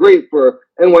 it's so great for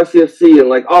NYCFC and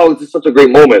like, oh, it's just such a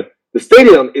great moment. the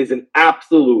stadium is an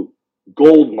absolute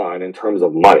gold mine in terms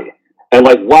of money. And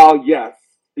like, while yes,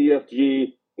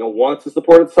 CFG wants to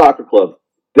support its soccer clubs,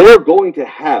 they're going to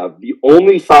have the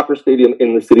only soccer stadium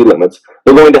in the city limits.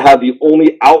 They're going to have the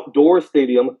only outdoor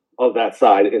stadium of that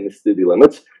side in the city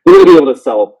limits. They're going to be able to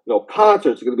sell,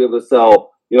 concerts. They're going to be able to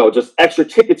sell, just extra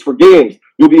tickets for games.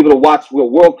 You'll be able to watch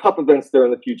World Cup events there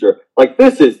in the future. Like,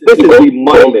 this is the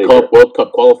money maker. World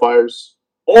Cup qualifiers.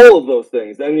 All of those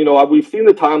things. And, we've seen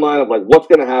the timeline of like what's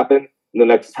going to happen in the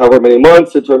next however many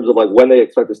months in terms of like when they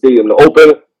expect the stadium to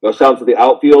open. Shout out to the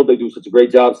outfield. They do such a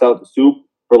great job. Shout out to Soup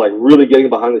for like really getting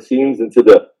behind the scenes into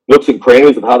the nooks and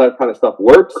crannies of how that kind of stuff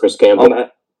works. Chris Campbell.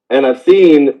 And I've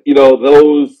seen,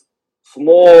 those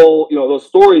small, those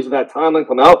stories of that timeline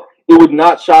come out. It would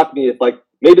not shock me if like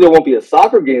maybe there won't be a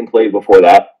soccer game played before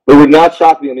that, but it would not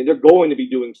shock me. I mean, they're going to be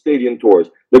doing stadium tours.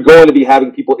 They're going to be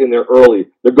having people in there early.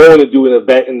 They're going to do an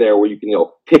event in there where you can,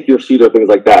 pick your seat or things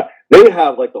like that. They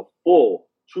have like a full,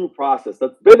 true process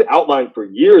that's been outlined for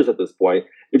years at this point.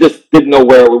 It just didn't know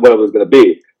what it was going to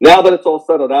be. Now that it's all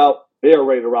settled out, they are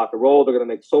ready to rock and roll. They're going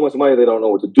to make so much money. They don't know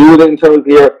what to do with it in terms of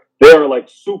here. They are like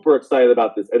super excited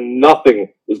about this, and nothing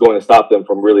is going to stop them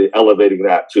from really elevating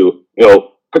that to,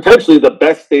 potentially the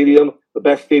best stadium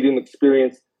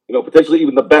experience, potentially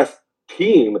even the best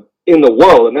team in the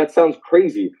world. And that sounds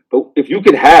crazy, but if you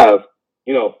could have,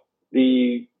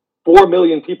 the 4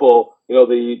 million people,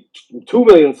 the 2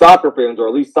 million soccer fans, or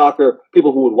at least soccer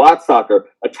people who would watch soccer,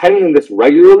 attending this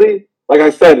regularly, like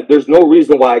I said, there's no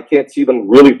reason why I can't see them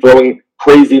really throwing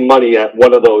crazy money at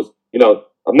one of those,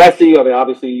 a Messi. I mean,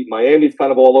 obviously Miami's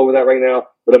kind of all over that right now,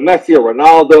 but a Messi, a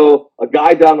Ronaldo, a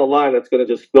guy down the line that's going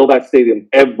to just fill that stadium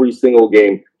every single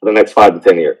game for the next 5 to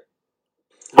 10 years.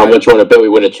 How much you want to bet we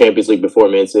win a Champions League before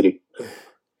Man City?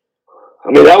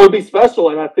 I mean, that would be special,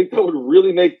 and I think that would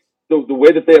really make the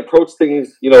way that they approach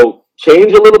things,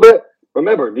 change a little bit.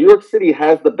 Remember, New York City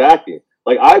has the backing.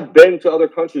 Like, I've been to other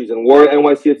countries and wore an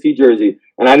NYCFC jersey,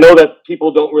 and I know that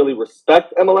people don't really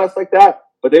respect MLS like that,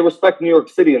 but they respect New York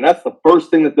City, and that's the first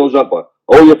thing that they'll jump on.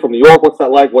 Oh, you're from New York. What's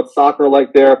that like? What's soccer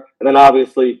like there? And then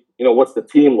obviously, what's the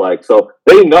team like? So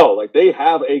they know, like, they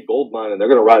have a gold mine, and they're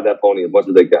going to ride that pony as much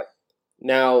as they can.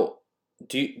 Now,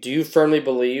 do you firmly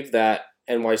believe that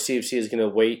NYCFC is going to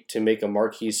wait to make a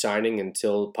marquee signing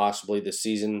until possibly the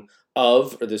season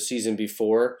of or the season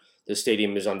before the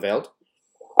stadium is unveiled?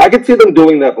 I could see them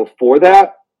doing that before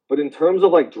that, but in terms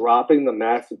of like dropping the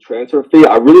massive transfer fee,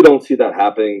 I really don't see that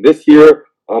happening this year,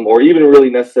 or even really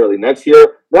necessarily next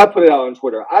year. I put it out on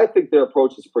Twitter. I think their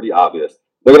approach is pretty obvious.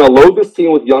 They're going to load this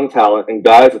team with young talent and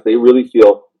guys that they really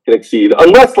feel can exceed,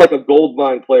 unless like a gold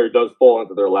mine player does fall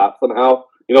into their lap somehow.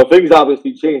 Things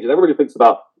obviously change, and everybody thinks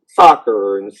about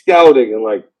soccer and scouting and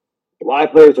like why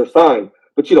players are signed.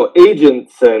 But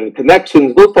agents and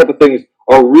connections, those type of things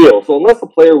are real. So unless a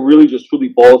player really just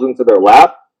truly falls into their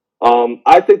lap,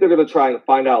 I think they're going to try and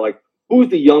find out like who's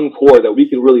the young core that we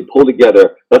can really pull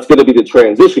together. That's going to be the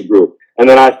transition group. And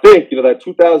then I think that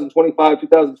 2025,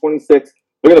 2026,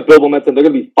 they're going to build momentum. They're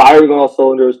going to be firing on all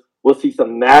cylinders. We'll see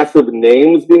some massive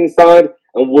names being signed,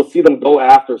 and we'll see them go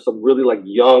after some really like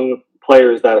young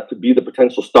players that could be the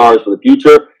potential stars for the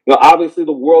future. Obviously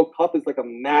the World Cup is like a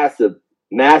massive,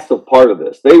 massive part of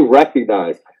this. They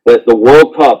recognize that the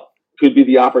World Cup could be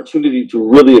the opportunity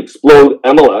to really explode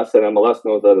MLS, and MLS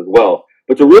knows that as well,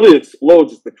 but to really explode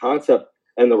just the concept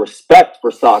and the respect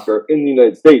for soccer in the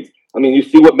United States. I mean, you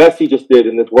see what Messi just did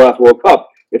in this last World Cup.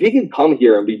 If he can come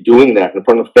here and be doing that in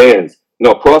front of fans,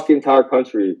 across the entire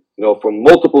country, from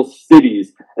multiple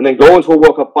cities, and then go into a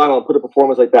World Cup final and put a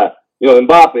performance like that,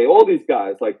 Mbappe, all these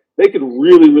guys, like, they could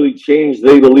really, really change,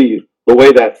 they believe, the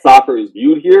way that soccer is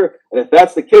viewed here. And if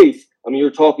that's the case, I mean, you're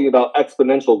talking about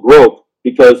exponential growth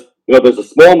because, there's a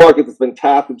small market that's been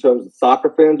tapped in terms of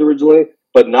soccer fans originally,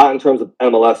 but not in terms of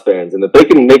MLS fans. And if they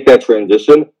can make that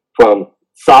transition from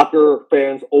soccer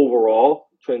fans overall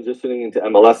transitioning into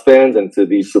MLS fans and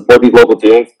to support these local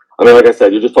teams, I mean, like I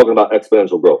said, you're just talking about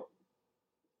exponential growth.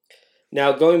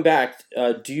 Now, going back,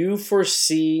 do you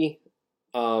foresee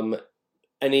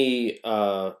any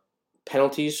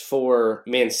penalties for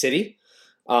Man City?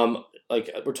 Like,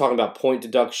 we're talking about point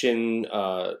deduction,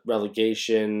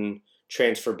 relegation,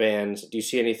 transfer bans. Do you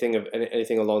see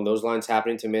anything along those lines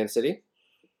happening to Man City?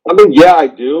 I mean, yeah, I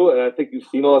do, and I think you've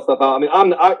seen all that stuff out. I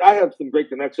mean, I have some great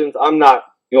connections. I'm not,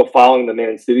 following the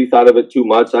Man City side of it too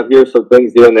much. I hear some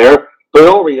things here and there, but in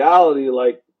all reality,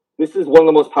 like, this is one of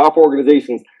the most powerful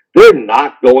organizations. They're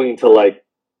not going to like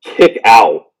kick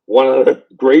out one of the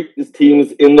greatest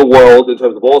teams in the world in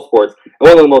terms of all sports and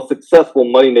one of the most successful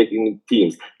money-making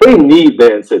teams. They need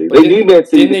Man City. They need Man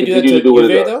City to continue to do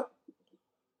what it does.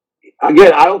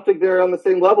 again, I don't think they're on the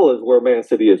same level as where Man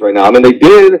City is right now. I mean, they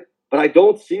did, but I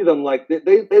don't see them like they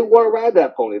want to ride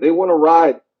that pony. They want to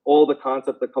ride all the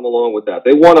concepts that come along with that.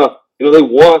 They want to, they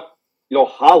want,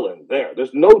 Haaland there.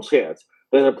 There's no chance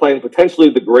that they're playing potentially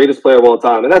the greatest player of all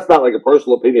time. And that's not like a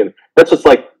personal opinion. That's just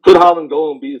like, could Haaland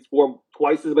go and score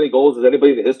twice as many goals as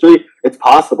anybody in history? It's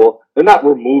possible. They're not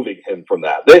removing him from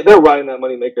that. They're riding that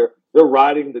moneymaker. They're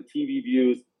riding the TV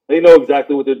views. They know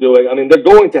exactly what they're doing. I mean, they're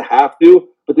going to have to,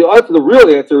 but the real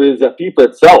answer is that FIFA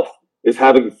itself is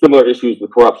having similar issues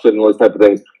with corruption and all those type of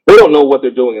things. They don't know what they're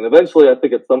doing. And eventually, I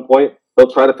think at some point, they'll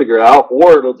try to figure it out,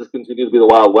 or it'll just continue to be the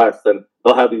Wild West, and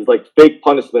they'll have these like fake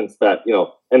punishments that,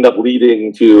 end up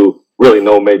leading to really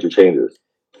no major changes.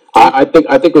 I think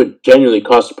it would genuinely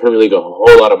cost the Premier League a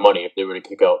whole lot of money if they were to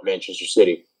kick out Manchester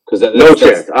City, because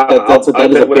that's a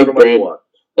big brand.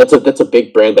 That's a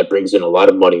big brand that brings in a lot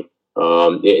of money,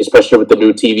 especially with the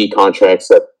new TV contracts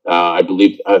that I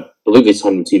believe they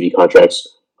signed new TV contracts.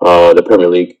 The Premier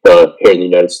League here in the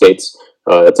United States,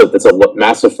 that's a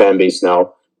massive fan base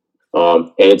now,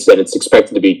 and it's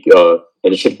expected to be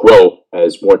and it should grow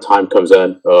as more time comes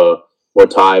in, more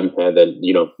time, and then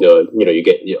you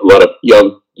get a lot of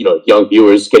young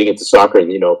viewers getting into soccer,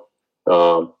 and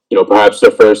perhaps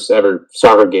their first ever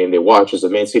soccer game they watch is a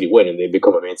Man City win, and they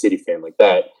become a Man City fan like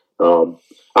that.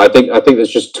 I think there's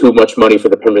just too much money for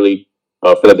the Premier League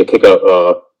for them to kick out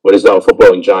what is now a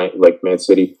footballing giant like Man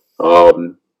City.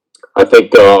 I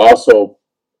think also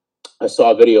I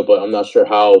saw a video, but I'm not sure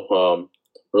how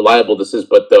reliable this is.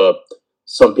 But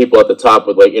some people at the top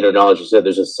with like inner knowledge said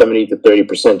there's a 70 to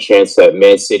 30% chance that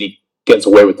Man City gets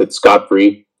away with it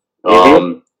scot-free.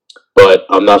 But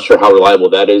I'm not sure how reliable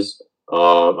that is.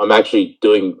 I'm actually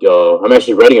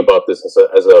writing about this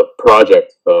as a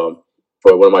project for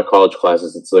one of my college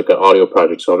classes. It's like an audio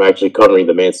project, so I'm actually covering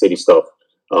the Man City stuff.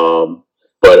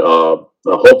 But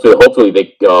hopefully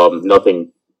they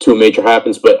nothing too major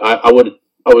happens. But I would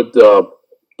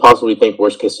possibly think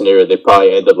worst case scenario they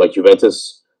probably end up like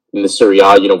Juventus in the Serie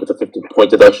A, with the 15-point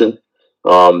deduction.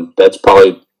 That's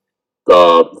probably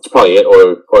it,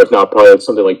 or if not, probably like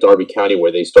something like Derby County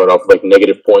where they start off with like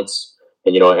negative points,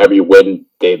 and every win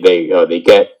they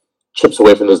get chips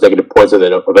away from those negative points, and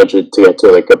then eventually to get to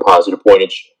like a positive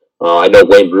pointage. I know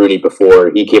Wayne Rooney,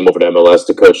 before he came over to MLS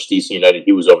to coach DC United,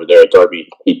 he was over there at Derby.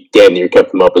 He damn near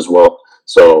kept them up as well.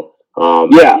 So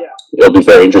it'll be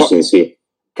very interesting to see.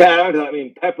 I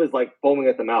mean, Pep is like foaming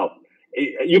at the mouth.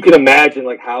 You can imagine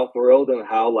like how thrilled and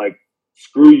how like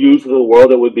screw you to the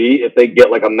world it would be if they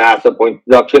get like a massive point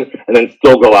deduction and then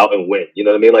still go out and win. You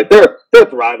know what I mean? Like they're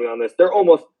thriving on this. They're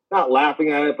almost not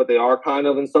laughing at it, but they are kind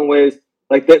of in some ways.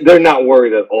 Like they're not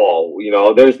worried at all.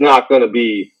 There's not going to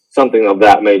be something of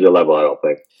that major level, I don't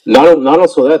think. Not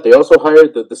also that, they also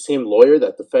hired the same lawyer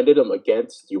that defended him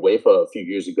against UEFA a few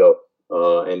years ago,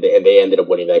 and they ended up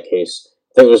winning that case.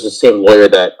 I think it was the same lawyer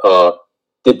that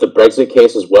did the Brexit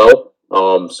case as well.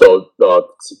 So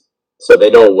they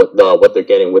know what they're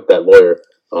getting with that lawyer.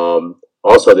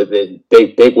 Also, the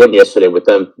big win yesterday with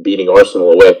them beating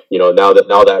Arsenal away. Now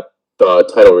that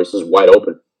title race is wide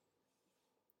open.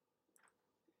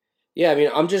 Yeah, I mean,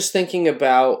 I'm just thinking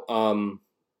about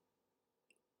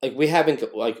like we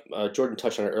haven't, like Jordan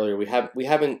touched on it earlier. We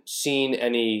haven't seen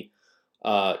any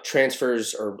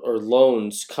transfers or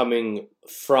loans coming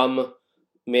from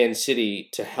Man City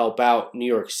to help out New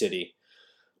York City.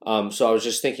 So I was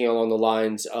just thinking along the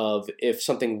lines of if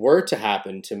something were to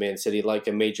happen to Man City, like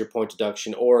a major point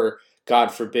deduction or,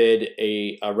 God forbid,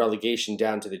 a relegation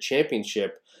down to the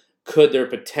championship, could there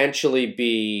potentially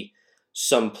be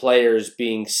some players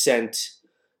being sent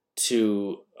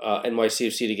to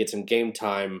NYCFC to get some game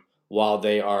time while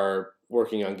they are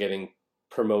working on getting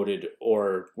promoted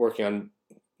or working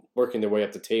their way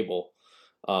up the table?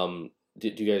 Do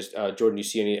you guys, Jordan, do you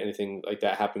see anything like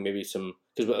that happening? Maybe some,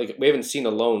 because we haven't seen a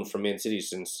loan from Man City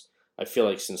since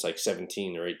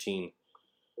 17 or 18.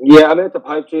 Yeah, I mean, it's a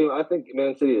pipe dream. I think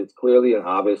Man City has clearly and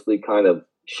obviously kind of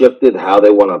shifted how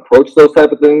they want to approach those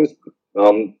type of things.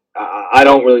 I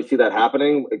don't really see that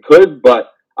happening. It could,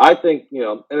 but I think,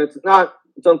 and it's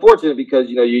unfortunate because,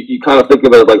 you kind of think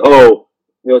of it like,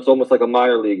 it's almost like a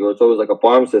minor league or it's always like a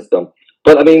farm system.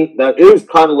 But I mean, that is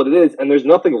kind of what it is, and there's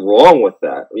nothing wrong with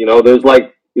that. There's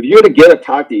like, if you're going to get a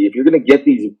Tati, if you're going to get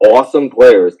these awesome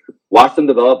players, watch them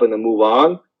develop and then move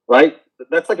on, right?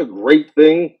 That's like a great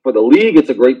thing for the league. It's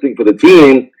a great thing for the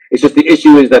team. It's just the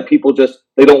issue is that people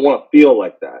they don't want to feel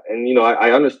like that. And,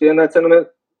 I understand that sentiment.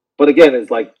 But again,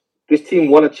 it's like this team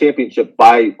won a championship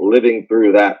by living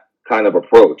through that kind of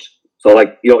approach. So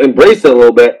like, embrace it a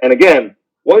little bit. And again,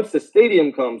 once the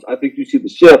stadium comes, I think you see the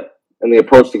shift and the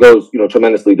approach that goes,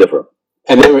 tremendously different.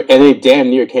 And they damn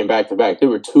near came back to back. They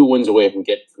were 2 wins away from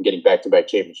getting back to back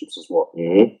championships as well.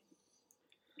 Mm-hmm.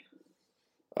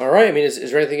 All right. I mean, is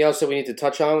there anything else that we need to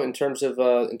touch on in terms of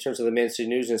the Man City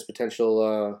news and its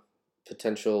potential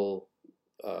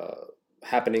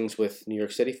happenings with New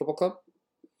York City Football Club?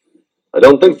 I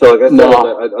don't think so. Like I said,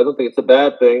 I don't think it's a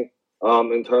bad thing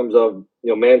in terms of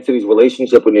Man City's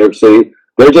relationship with New York City.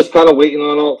 They're just kind of firing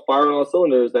on all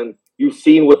cylinders, and you've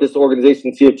seen what this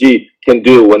organization CFG can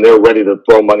do when they're ready to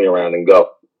throw money around and go.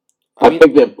 I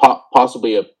think that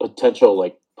possibly a potential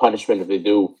punishment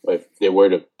if they were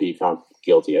to be found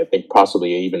guilty. I think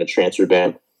possibly even a transfer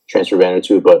ban or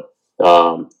two. But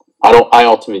I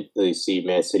ultimately see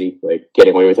Man City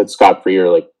getting away with it scot free,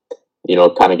 or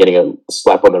kind of getting a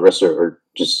slap on the wrist, or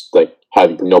just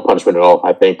having no punishment at all.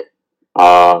 I think.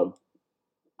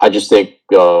 I just think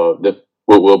that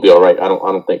we'll be all right. I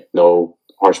don't think no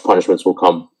harsh punishments will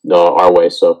come our way.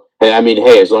 So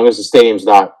as long as the stadium's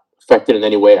not affected in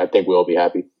any way, I think we'll be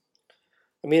happy.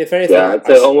 I mean, if anything, I'd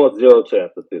say almost zero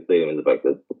chance that the stadium is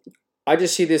affected. I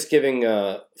just see this giving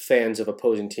fans of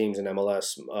opposing teams in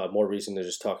MLS more reason to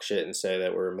just talk shit and say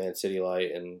that we're Man City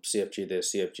light and CFG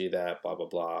this, CFG that, blah blah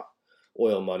blah,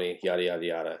 oil money, yada yada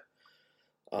yada.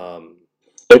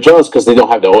 They're jealous because they don't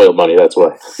have the oil money. That's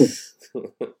why.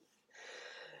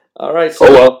 All right.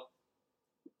 So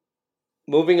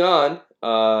moving on,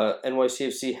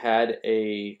 NYCFC had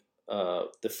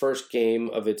the first game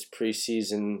of its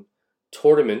preseason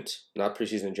tournament, not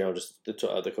preseason in general, just the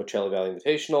Coachella Valley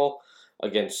Invitational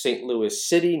against St. Louis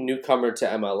City, newcomer to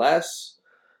MLS,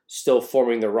 still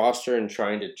forming the roster and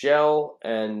trying to gel.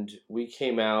 And we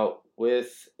came out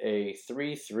with a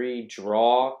 3-3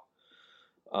 draw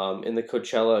in the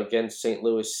Coachella against St.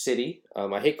 Louis City.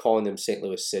 I hate calling them St.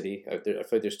 Louis City. I feel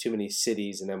like there's too many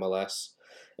cities in MLS,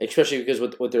 especially because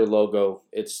with their logo,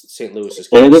 it's St. Louis is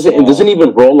and it doesn't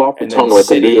even roll off the tongue like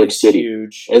a New York City.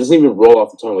 Huge. It doesn't even roll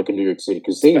off the tongue like a New York City,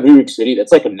 because saying New York City,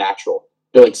 that's like a natural.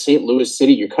 They're like St. Louis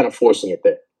City, you're kind of forcing it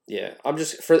there. Yeah, I'm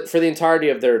just for the entirety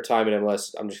of their time in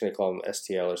MLS, I'm just gonna call them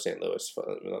STL or St. Louis.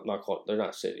 They're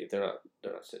not city. They're not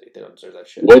city. They don't deserve that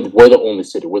shit. We're the only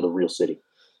city. We're the real city.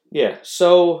 Yeah.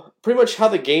 So pretty much how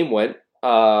the game went.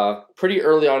 Pretty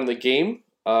early on in the game,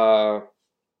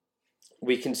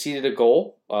 we conceded a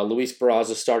goal. Luis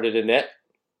Barraza started a net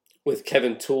with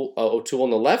Kevin O'Toole on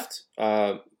the left,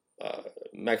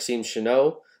 Maxime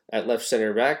Chanot at left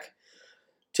center back,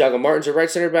 Thiago Martins at right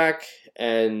center back,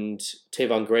 and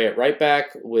Tavon Gray at right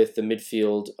back, with the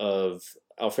midfield of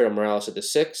Alfredo Morales at the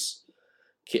 6,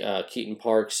 Keaton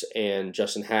Parks and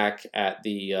Justin Hack at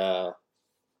the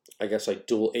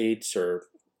dual 8s, or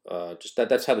just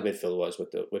that's how the midfield was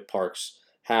with Parks,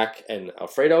 Hack, and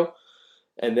Alfredo.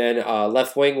 And then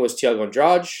left wing was Thiago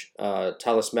Andrade,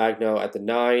 Talis Magno at the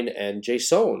 9, and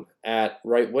Jason at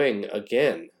right wing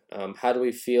again. How do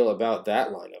we feel about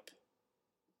that lineup?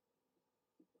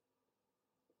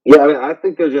 Yeah, I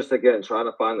think they're just, again, trying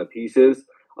to find the pieces.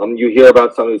 You hear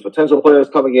about some of these potential players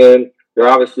coming in. They're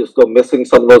obviously still missing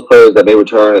some of those players that may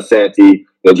return, Asante,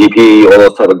 GP, all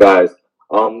those type of guys.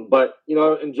 But,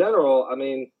 in general,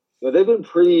 they've been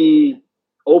pretty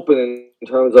open in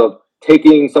terms of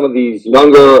taking some of these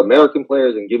younger American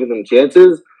players and giving them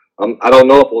chances. I don't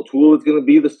know if O'Toole is going to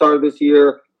be the starter this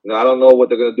year. I don't know what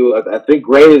they're going to do. I think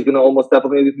Gray is going to almost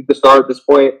definitely be the starter at this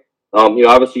point.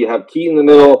 Obviously you have Key in the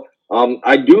middle.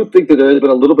 I do think that there has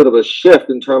been a little bit of a shift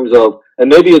in terms of, and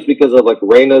maybe it's because of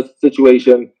Reyna's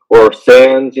situation or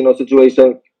Sands,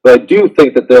 situation. But I do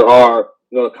think that there are,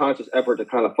 a conscious effort to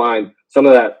kind of find some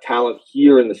of that talent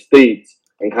here in the States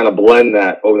and kind of blend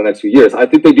that over the next few years. I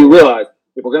think they do realize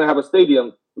if we're going to have a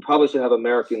stadium, we probably should have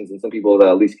Americans and some people that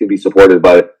at least can be supported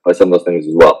by some of those things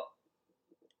as well.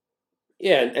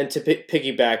 Yeah, and to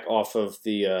piggyback off of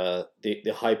the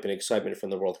hype and excitement from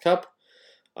the World Cup,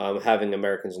 having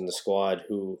Americans in the squad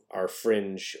who are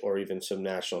fringe or even some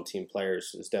national team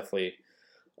players is definitely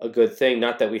a good thing.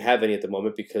 Not that we have any at the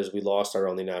moment, because we lost our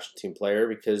only national team player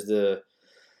because the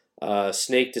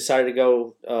Snake decided to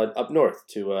go up north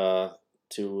to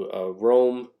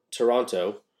Rome,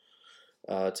 Toronto,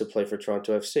 to play for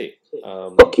Toronto FC.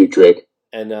 Fuck you, Drake.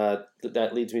 And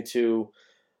that leads me to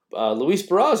Luis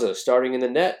Barraza starting in the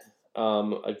net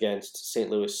against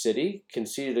St. Louis City,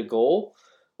 conceded a goal.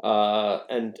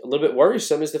 And a little bit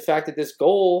worrisome is the fact that this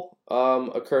goal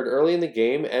occurred early in the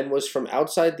game and was from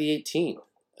outside the 18,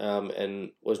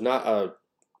 and was not a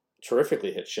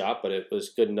terrifically hit shot, but it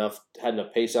was good enough, had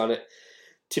enough pace on it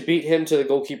to beat him to the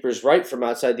goalkeeper's right from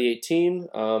outside the 18.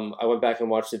 I went back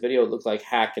and watched the video. It looked like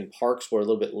Hack and Parks were a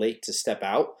little bit late to step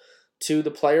out to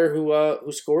the player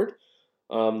who scored.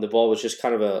 The ball was just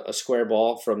kind of a square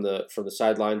ball from the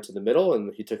sideline to the middle,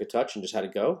 and he took a touch and just had to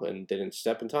go and didn't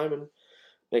step in time. And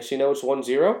next thing you know, it's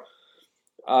 1-0.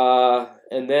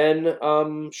 And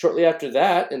then shortly after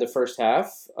that, in the first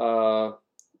half, on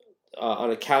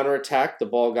a counterattack, the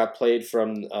ball got played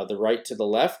from the right to the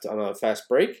left on a fast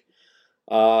break.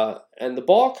 And the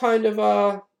ball kind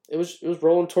of it was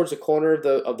rolling towards the corner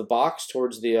of the box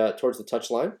towards the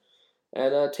touchline,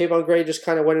 and Tavon Gray just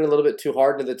kind of went in a little bit too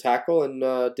hard into the tackle and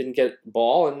didn't get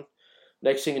ball. And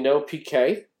next thing you know,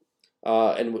 PK.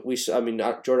 And Jordan,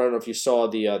 I don't know if you saw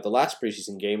the last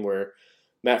preseason game where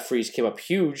Matt Freese came up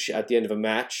huge at the end of a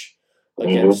match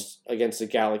against the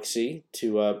Galaxy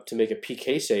to make a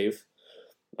PK save,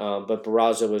 but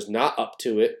Barraza was not up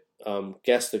to it. Not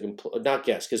guess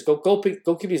because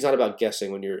goalkeeping is not about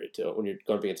guessing when you're going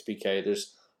up against PK.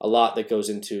 There's a lot that goes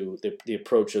into the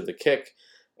approach of the kick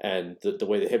and the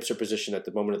way the hips are positioned at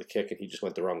the moment of the kick, and he just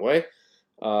went the wrong way.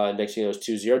 Next thing you know, it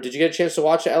was 2-0. Did you get a chance to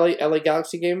watch the LA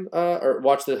Galaxy game or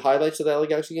watch the highlights of the LA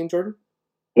Galaxy game, Jordan?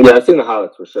 Yeah, I've seen the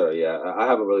highlights for sure. Yeah, I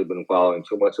haven't really been following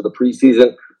too much of the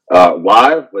preseason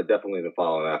live, but definitely been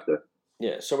following after.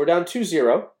 Yeah, so we're down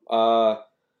 2-0.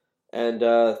 And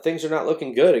things are not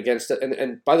looking good against it.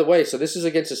 And by the way, so this is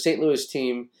against a St. Louis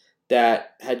team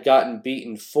that had gotten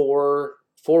beaten 4-1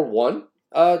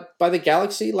 by the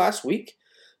Galaxy last week.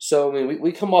 So, I mean,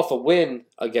 we come off a win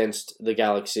against the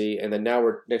Galaxy, and then now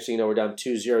next thing you know, we're down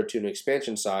 2-0 to an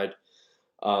expansion side,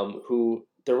 who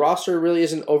the roster really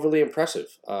isn't overly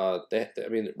impressive. They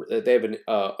have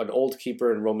an old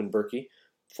keeper in Roman Berkey,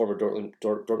 former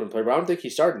Dortmund player, but I don't think he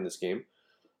started in this game.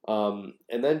 And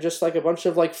then just like a bunch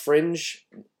of like fringe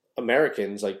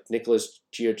Americans like Nicholas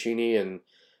Gioacchini and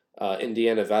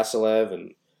Indiana Vasilev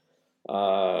and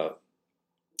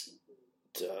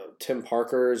Tim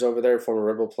Parker is over there, former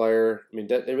Red Bull player. I mean,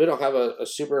 they really don't have a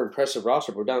super impressive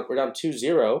roster. We're down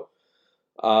 2-0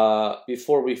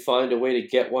 before we find a way to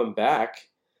get one back.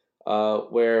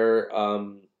 Where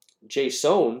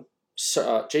Jason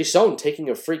taking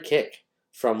a free kick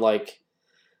from like.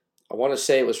 I want to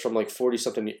say it was from like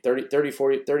 40-something,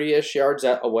 30-ish yards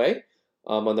away.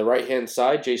 On the right-hand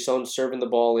side, Jason serving the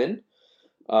ball in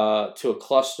to a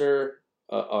cluster.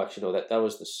 Actually, no, that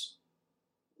was this.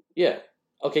 Yeah.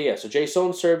 Okay, yeah. So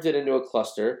Jason served it into a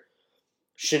cluster.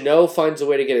 Chanot finds a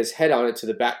way to get his head on it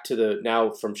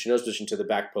now from Chanot's position to the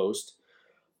back post.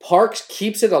 Parks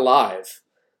keeps it alive.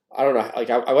 I don't know. Like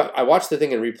I watched the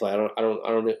thing in replay. I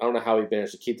don't know how he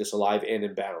managed to keep this alive and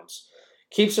in bounds.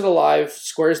 Keeps it alive,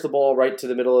 squares the ball right to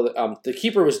the middle of the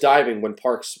keeper was diving when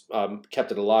Parks kept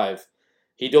it alive.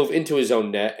 He dove into his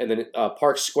own net, and then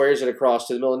Parks squares it across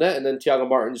to the middle of the net, and then Thiago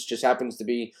Martins just happens to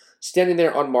be standing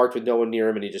there unmarked with no one near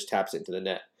him, and he just taps it into the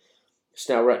net.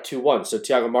 So now we're at 2-1. So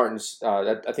Thiago Martins,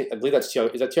 I believe that's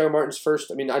Thiago. Is that Thiago Martins'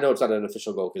 first? I mean, I know it's not an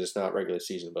official goal because it's not regular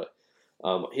season, but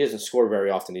he doesn't score very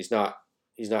often. He's not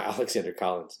Alexander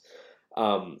Collins.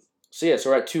 So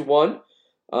we're at 2-1.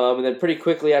 And then pretty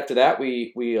quickly after that,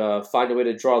 we find a way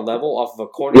to draw level off of a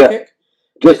corner kick.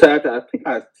 Just after, I think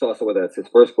I saw some of that's his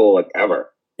first goal like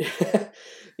ever.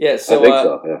 Yeah, so I think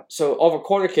so. Yeah. So off a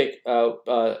corner kick.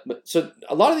 So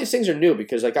a lot of these things are new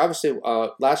because, like, obviously,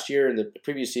 last year and the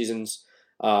previous seasons,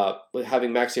 with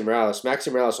having Maxi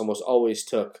Morales almost always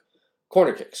took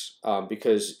corner kicks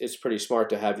because it's pretty smart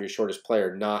to have your shortest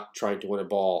player not trying to win a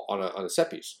ball on a set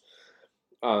piece.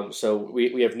 So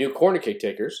we have new corner kick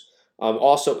takers.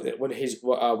 Also, when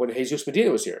Jesus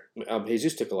Medina was here,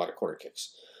 Jesus took a lot of corner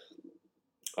kicks.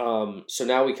 So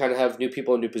now we kind of have new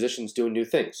people in new positions doing new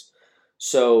things.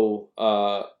 So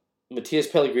Matthias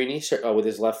Pellegrini, with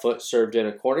his left foot, served in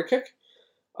a corner kick.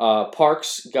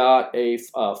 Parks got a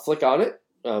flick on it.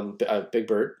 Big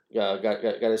Bird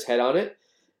got his head on it.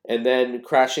 And then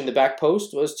crashing the back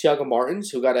post was Thiago Martins,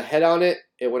 who got a head on it.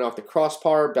 It went off the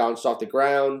crossbar, bounced off the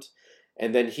ground.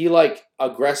 And then he like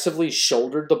aggressively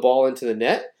shouldered the ball into the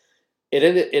net. It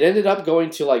ended up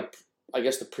going to like I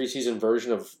guess the preseason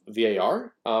version of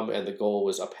VAR, and the goal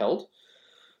was upheld.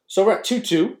 So we're at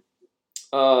 2-2,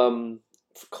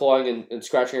 clawing and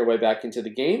scratching our way back into the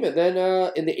game. And then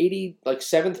in the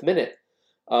 87th minute,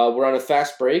 we're on a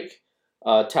fast break.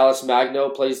 Talis Magno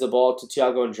plays the ball to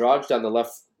Thiago Andrade down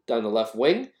the left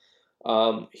wing.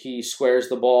 He squares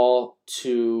the ball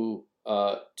to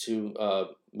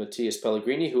Matthias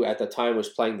Pellegrini, who at the time was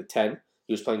playing the 10.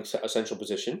 He was playing a central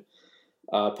position.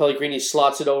 Pellegrini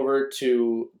slots it over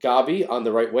to Gabi on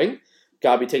the right wing.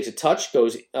 Gabi takes a touch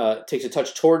towards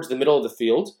the middle of the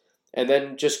field, and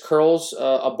then just curls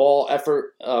a ball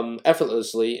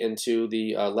effortlessly into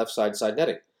the left side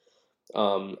netting.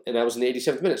 And that was in the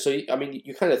 87th minute. So, I mean,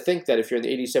 you kind of think that if you're in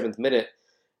the 87th minute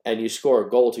and you score a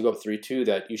goal to go up 3-2,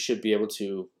 that you should be able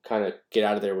to kind of get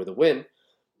out of there with a win.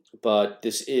 But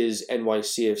this is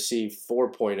NYCFC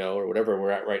 4.0 or whatever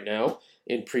we're at right now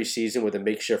in preseason with a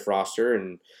makeshift roster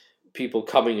and people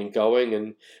coming and going,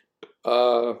 and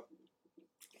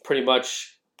pretty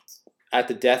much at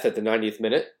the death at the 90th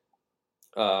minute,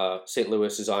 St.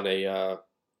 Louis is on an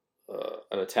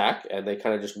attack, and they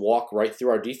kind of just walk right through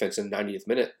our defense in the 90th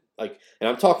minute. Like, and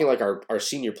I'm talking like our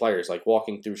senior players, like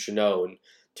walking through Chanot and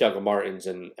Thiago Martins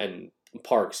and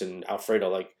Parks and Alfredo,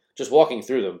 like just walking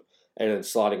through them and then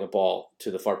slotting a ball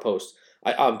to the far post.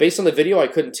 Based on the video, I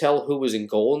couldn't tell who was in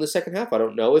goal in the second half. I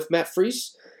don't know if Matt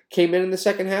Freese came in the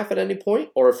second half at any point,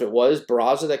 or if it was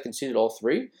Barraza that conceded all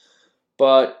three.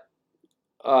 But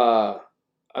I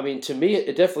mean, to me,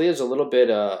 it definitely is a little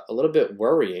bit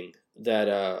worrying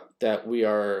that we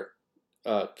are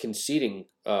conceding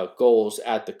goals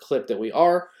at the clip that we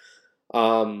are,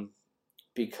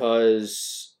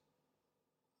 because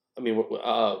I mean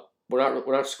we're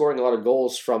not scoring a lot of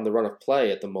goals from the run of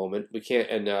play at the moment. We can't,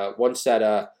 and once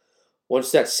that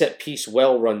set piece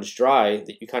well runs dry,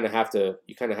 that you kind of have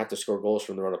to score goals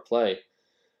from the run of play.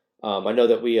 I know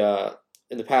that we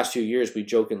in the past few years we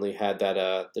jokingly had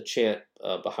that the chant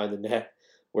behind the net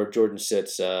where Jordan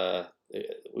sits.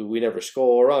 We never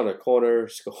score on a corner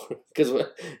score because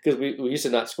we used to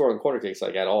not score on corner kicks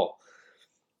like at all.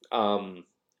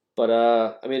 But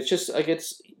I mean, it's just like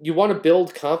you want to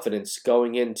build confidence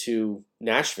going into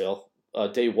Nashville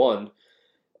day one,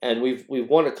 and we've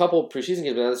won a couple preseason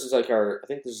games. Now this is like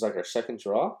our second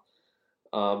draw,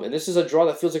 and this is a draw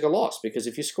that feels like a loss because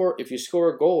if you score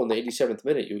a goal in the 87th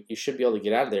minute, you should be able to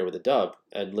get out of there with a dub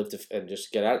and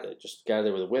just get out of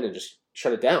there with a win and just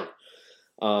shut it down.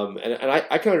 And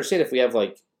I can understand if we have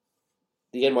like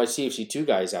the NYCFC 2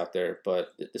 guys out there, but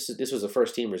this was the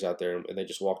first teamers out there, and they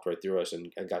just walked right through us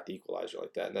and got the equalizer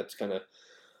like that, and that's kind of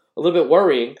a little bit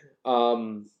worrying.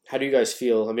 How do you guys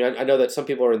feel? I mean, I know that some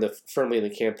people are firmly in the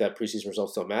camp that preseason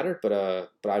results don't matter, but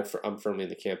I'm firmly in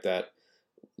the camp that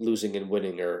losing and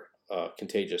winning are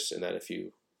contagious, and that if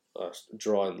you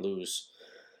draw and lose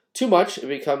too much, it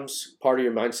becomes part of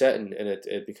your mindset, and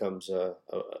it becomes a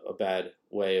bad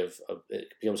way of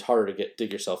it becomes harder to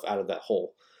dig yourself out of that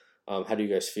hole. How do you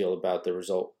guys feel about the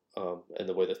result and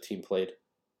the way the team played?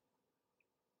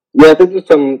 Yeah, I think there's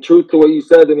some truth to what you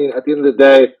said. I mean, at the end of the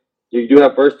day, you do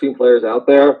have first team players out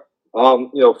there.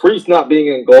 Freese not being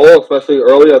in goal, especially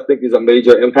early, I think is a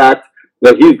major impact.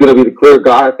 He's going to be the clear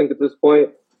guy, I think, at this point.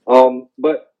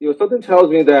 But something tells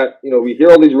me that we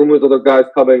hear all these rumors of other guys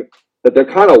coming, that they're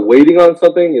kind of waiting on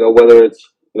something. Whether it's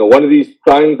one of these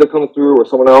signings that come through or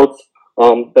someone else,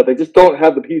 that they just don't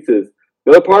have the pieces.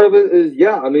 The other part of it is,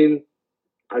 I mean,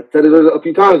 I said it a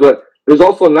few times, but there's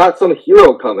also not some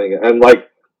hero coming. And,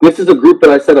 this is a group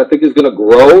that I said I think is going to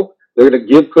grow. They're going to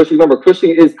give Cushing. Remember, Cushing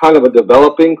is kind of a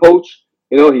developing coach.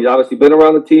 He's obviously been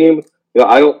around the team.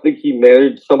 I don't think he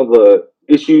managed some of the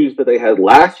issues that they had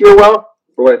last year well.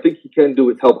 But what I think he can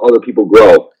do is help other people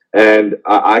grow. And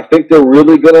I think they're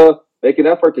really going to make an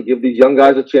effort to give these young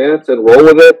guys a chance and roll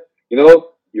with it.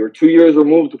 You're 2 years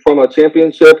removed from a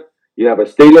championship. You have a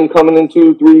stadium coming in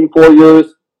 2, 3, 4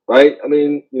 years, right? I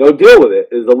mean, deal with it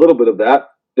is a little bit of that.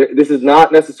 This is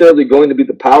not necessarily going to be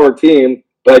the power team,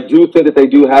 but I do think that they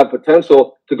do have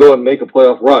potential to go and make a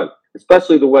playoff run,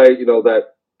 especially the way, that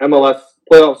MLS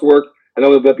playoffs work. I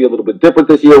know it might be a little bit different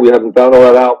this year. We haven't found all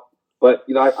that out. But,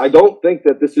 I don't think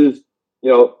that this is,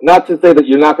 not to say that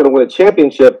you're not going to win a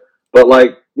championship, but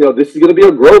this is going to be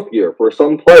a growth year for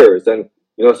some players and,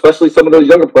 especially some of those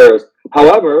younger players.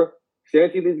 However, seeing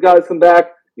these guys come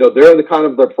back, they're in the kind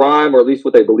of their prime, or at least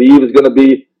what they believe is going to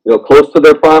be, close to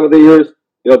their prime of the years.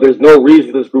 There's no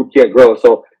reason this group can't grow.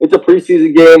 So it's a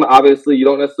preseason game. Obviously, you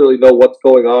don't necessarily know what's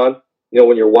going on,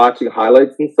 when you're watching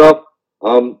highlights and stuff.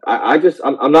 I'm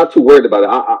not too worried about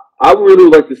it. I would really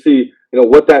like to see,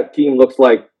 what that team looks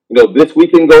like, this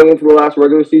weekend going into the last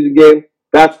regular season game.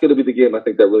 That's going to be the game I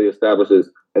think that really establishes,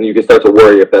 and you can start to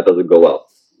worry if that doesn't go well.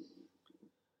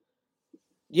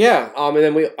 Yeah, and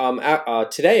then we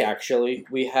today actually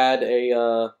we had a.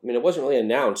 I mean, it wasn't really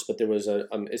announced, but there was a.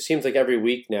 It seems like every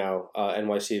week now,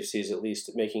 NYCFC is at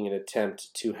least making an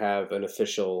attempt to have an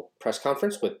official press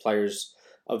conference with players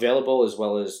available, as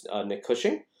well as Nick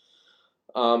Cushing.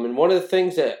 And one of the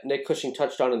things that Nick Cushing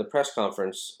touched on in the press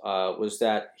conference was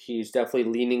that he's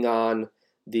definitely leaning on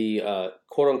the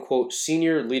quote unquote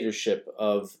senior leadership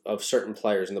of certain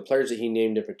players, and the players that he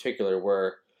named in particular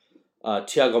were.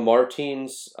 Thiago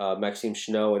Martins, Maxime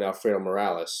Chanot, and Alfredo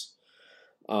Morales.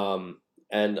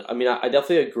 And I mean, I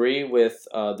definitely agree with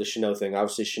the Chanot thing.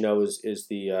 Obviously, Chanot is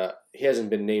the he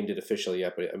hasn't been named it officially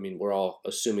yet, but I mean, we're all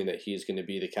assuming that he's going to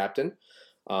be the captain.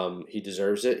 He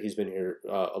deserves it. He's been here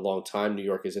a long time. New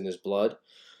York is in his blood.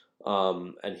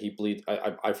 And he bleed.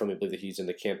 I firmly believe that he's in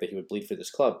the camp that he would bleed for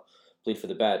this club, bleed for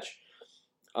the badge.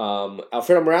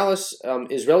 Alfredo Morales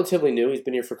is relatively new. He's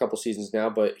been here for a couple seasons now,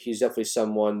 but he's definitely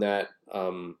someone that,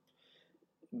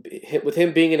 with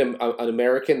him being an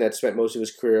American that spent most of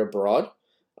his career abroad,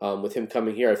 with him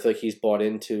coming here, I feel like he's bought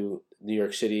into New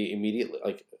York City immediately,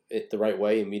 like the right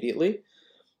way immediately.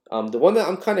 The one that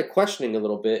I'm kind of questioning a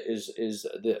little bit is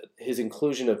his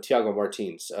inclusion of Thiago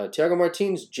Martins. Thiago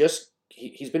Martins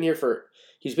he's been here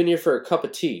for a cup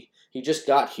of tea. He just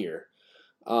got here,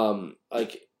 and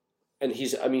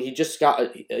he just got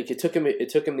it took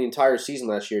him the entire season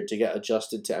last year to get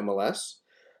adjusted to MLS.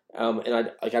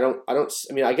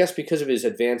 I guess because of his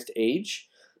advanced age,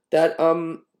 that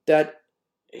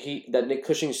Nick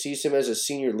Cushing sees him as a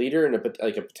senior leader and a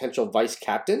potential vice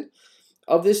captain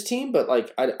of this team, but I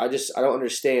don't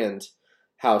understand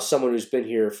how someone who's been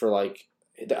here for I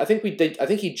think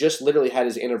he just literally had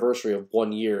his anniversary of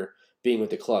 1 year being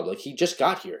with the club. He just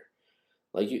got here.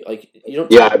 You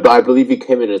don't. Yeah, I believe he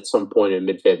came in at some point in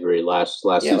mid-February last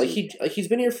season. He's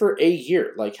been here for a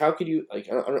year. How could you I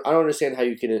don't understand how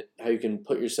you can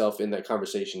put yourself in that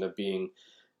conversation of being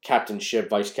captainship,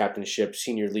 vice captainship,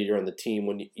 senior leader on the team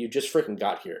when you just freaking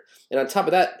got here. And on top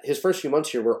of that, his first few months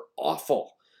here were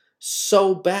awful.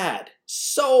 So bad.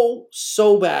 So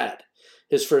bad.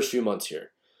 His first few months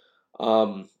here.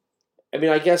 I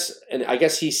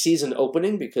guess he sees an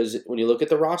opening because when you look at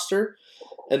the roster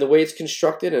and the way it's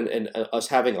constructed and us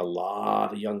having a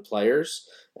lot of young players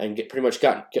and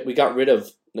we got rid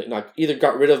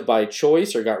of by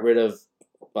choice or got rid of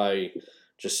by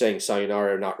just saying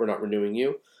sayonara, we're not renewing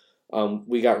you.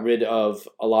 We got rid of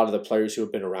a lot of the players who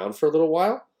have been around for a little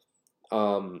while.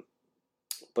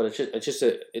 But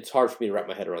it's hard for me to wrap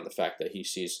my head around the fact that he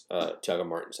sees Thiago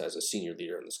Martins as a senior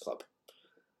leader in this club.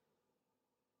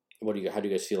 How do you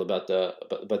guys feel about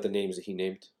the names that he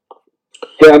named?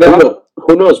 Yeah,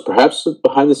 who knows? Perhaps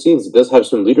behind the scenes, he does have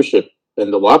some leadership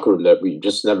in the locker room that we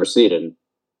just never seen, and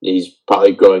he's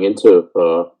probably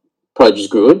just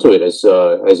grew into it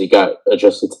as he got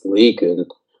adjusted to the league and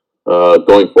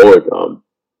going forward.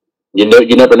 You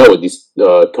never know with these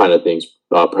kind of things.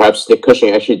 Perhaps Nick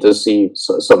Cushing actually does see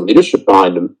some leadership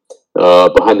behind him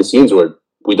behind the scenes where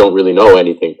we don't really know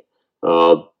anything.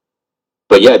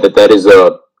 But yeah,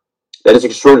 that is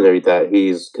extraordinary that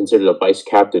he's considered a vice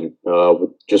captain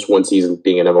with just one season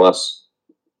being in MLS.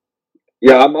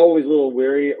 Yeah, I'm always a little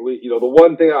wary. The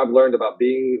one thing I've learned about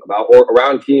being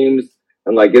around teams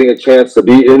and getting a chance to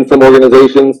be in some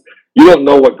organizations, you don't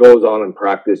know what goes on in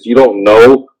practice. You don't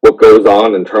know what goes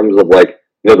on in terms of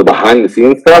the behind the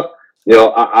scenes stuff.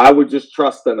 I would just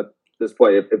trust them at this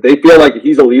point. If they feel like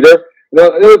he's a leader.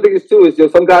 Another thing is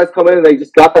some guys come in and they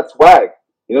just got that swag.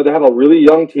 They have a really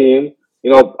young team.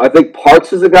 I think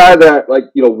Parks is a guy that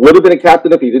would have been a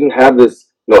captain if he didn't have this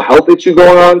health issue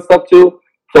going on and stuff too.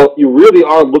 So you really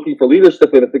are looking for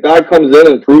leadership, and if the guy comes in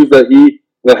and proves that he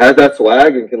has that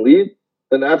swag and can lead,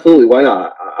 then absolutely, why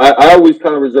not? I always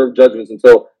kind of reserve judgments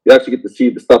until you actually get to see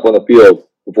the stuff on the field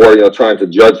before trying to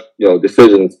judge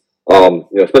decisions,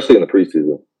 especially in the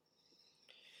preseason.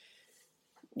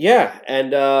 Yeah,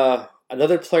 and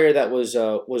another player that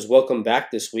was welcomed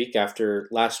back this week after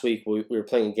last week we were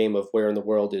playing a game of Where in the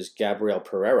World is Gabriel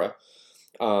Pereira,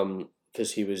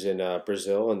 because he was in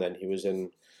Brazil and then he was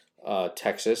in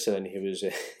Texas and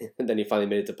then and then he finally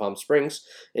made it to Palm Springs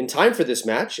in time for this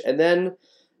match, and then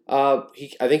I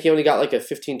think he only got a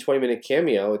 15-20 minute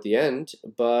cameo at the end,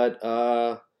 but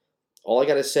all I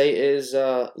gotta say is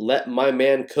let my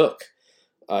man cook.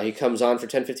 He comes on for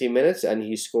 10-15 minutes and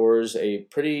he scores a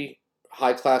pretty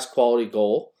high-class quality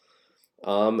goal.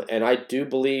 And I do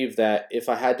believe that if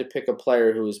I had to pick a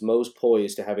player who is most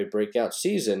poised to have a breakout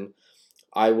season,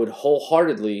 I would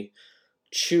wholeheartedly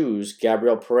choose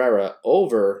Gabriel Pereira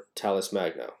over Talles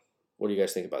Magno. What do you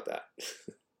guys think about that?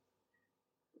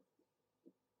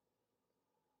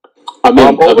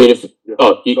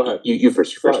 You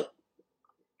first.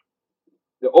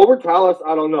 Over Talles,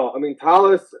 I don't know.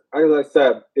 Talles, as I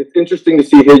said, it's interesting to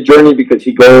see his journey because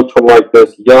he goes from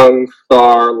this young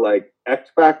star,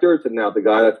 X factor to now the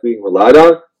guy that's being relied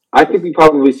on. I think we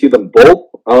probably see them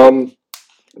both.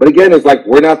 But again, it's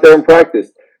we're not there in practice.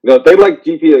 If they like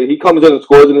GP, he comes in and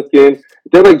scores in this game.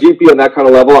 If they like GP on that kind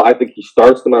of level, I think he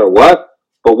starts no matter what.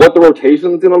 But what the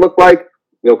rotation is going to look like,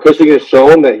 Cushing has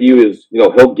shown that he is,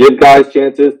 he'll give guys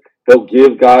chances. He'll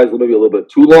give guys maybe a little bit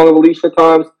too long of a leash at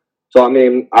times. So,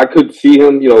 I could see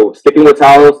him, sticking with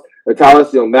Talles.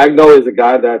 Talles, Magno is a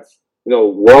guy that's,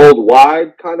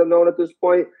 worldwide kind of known at this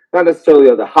point. Not necessarily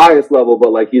at the highest level,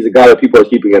 but he's a guy that people are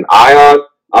keeping an eye on.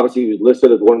 Obviously, he was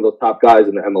listed as one of those top guys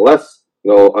in the MLS,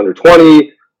 under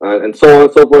 20, and so on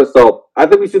and so forth. So I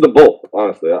think we see them both.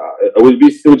 Honestly,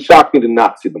 it would shock me to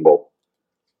not see them both.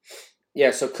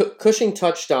 Yeah. So Cushing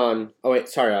touched on. Oh wait,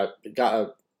 sorry.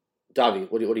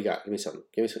 Davi, what do you got? Give me something.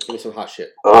 Give me some hot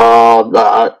shit.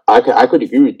 I could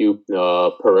agree with you.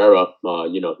 Pereira,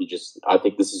 I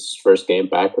think this is his first game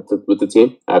back with the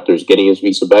team after he's getting his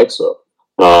visa back. So,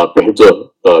 for him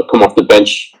to come off the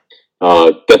bench,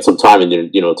 get some time, and then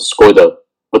to score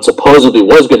what supposedly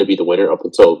was going to be the winner up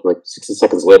until like 60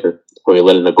 seconds later when we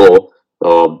let in a goal.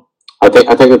 I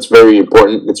think it's very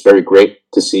important. It's very great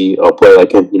to see a player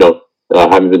like him.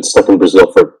 Having been stuck in Brazil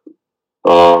for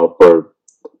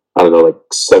I don't know, like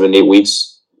 7-8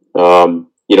 weeks.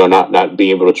 Not being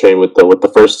able to train with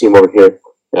the first team over here,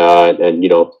 and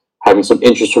having some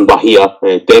interest from Bahia.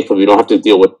 And thankfully, we don't have to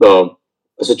deal with a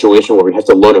situation where we have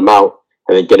to loan him out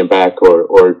and then get him back,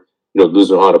 or lose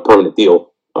him on a permanent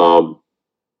deal.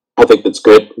 I think that's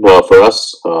good for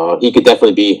us. He could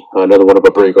definitely be another one of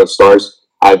our very good stars.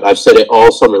 I've said it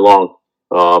all summer long.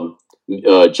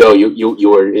 Joe, you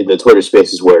were in the Twitter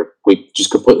spaces where we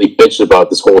just completely bitched about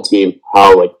this whole team,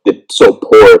 how they're so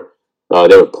poor.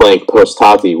 They were playing post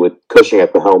Tati with Cushing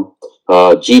at the helm.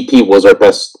 GP was our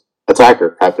best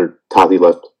attacker after Tati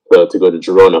left to go to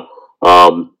Girona.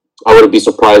 I wouldn't be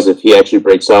surprised if he actually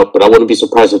breaks out, but I wouldn't be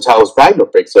surprised if Talos Magno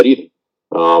breaks out either.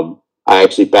 I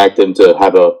actually backed him to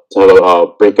have a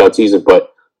breakout season,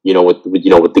 but with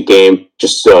the game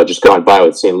just gone by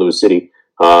with St. Louis City.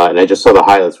 And I just saw the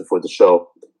highlights before the show.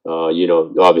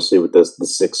 Obviously with the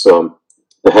six,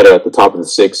 the header at the top of the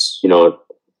six,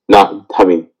 not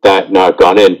having that not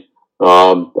gone in.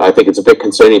 I think it's a bit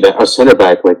concerning that our center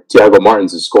back, like Thiago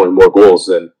Martins, is scoring more goals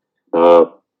than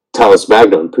Talos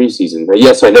Magno in preseason. Now,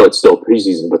 yes, I know it's still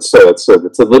preseason, but still, it's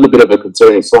a little bit of a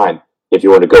concerning sign if you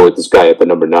want to go with this guy at the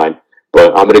number 9.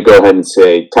 But I'm going to go ahead and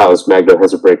say Talos Magno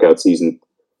has a breakout season.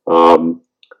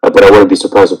 But I wouldn't be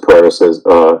surprised if Pereira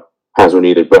has one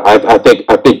either. But I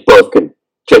think both can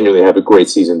genuinely have a great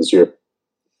season this year.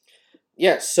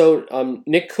 Yeah. So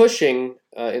Nick Cushing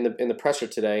in the presser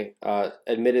today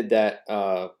admitted that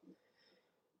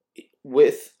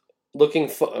with looking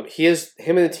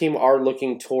him and the team are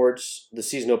looking towards the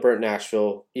season opener at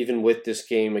Nashville, even with this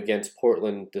game against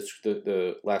Portland,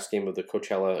 the last game of the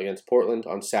Coachella against Portland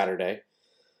on Saturday.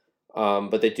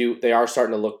 But they are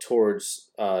starting to look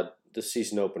towards the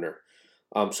season opener.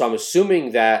 So I'm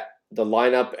assuming that the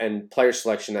lineup and player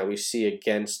selection that we see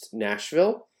against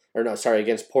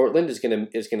against Portland is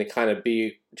gonna kind of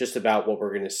be just about what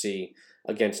we're gonna see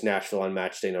against Nashville on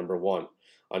match day number 1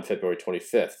 on February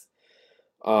 25th.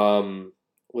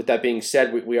 With that being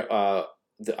said, I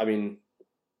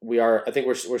think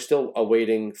we're still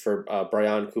awaiting for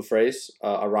Brian Coufret's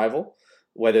arrival.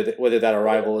 Whether that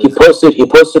arrival is he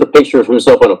posted a picture of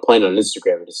himself on a plane on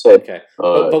Instagram and it said okay,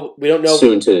 but we don't know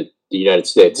soon to the United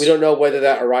States. We don't know whether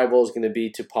that arrival is going to be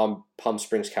to Palm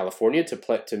Springs, California,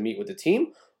 to meet with the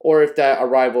team, or if that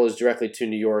arrival is directly to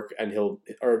New York and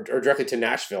or directly to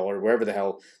Nashville or wherever the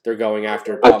hell they're going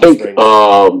after Palm Springs.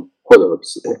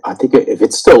 I think if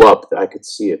it's still up, I could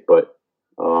see it, but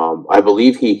I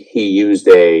believe he used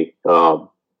a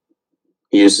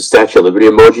Statue of Liberty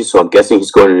emoji, so I'm guessing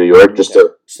he's going to New York just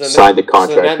to sign the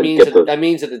contract. So that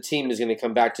means that the team is going to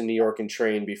come back to New York and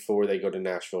train before they go to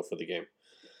Nashville for the game.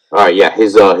 All right, yeah,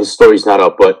 his story's not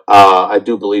up, but I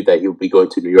do believe that he'll be going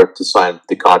to New York to sign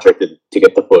the contract and to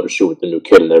get the photo shoot with the new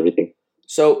kid and everything.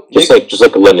 So just like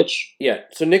Lenich. Yeah.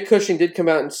 So Nick Cushing did come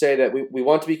out and say that we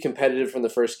want to be competitive from the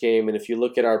first game, and if you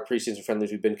look at our preseason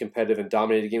friendlies, we've been competitive and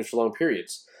dominated games for long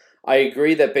periods. I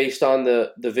agree that based on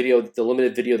the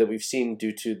limited video that we've seen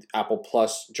due to Apple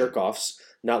Plus jerk-offs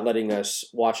not letting us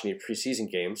watch any preseason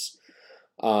games,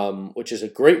 which is a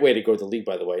great way to go to the league,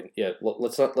 by the way. Yeah,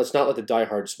 let's not let the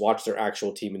diehards watch their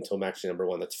actual team until match day number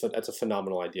 1. That's a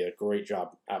phenomenal idea. Great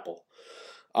job, Apple.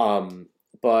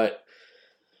 But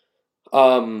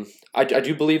I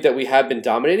do believe that we have been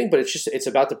dominating, but it's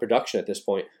about the production at this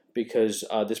point because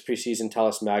this preseason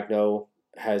Talos Magno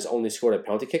has only scored a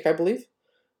penalty kick, I believe.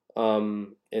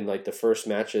 In like the first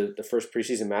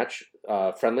preseason match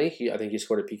friendly, I think he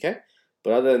scored a PK,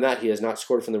 but other than that, he has not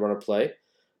scored from the run of play.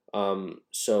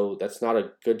 So that's not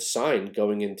a good sign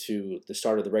going into the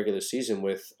start of the regular season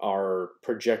with our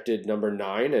projected number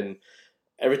 9. And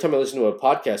every time I listen to a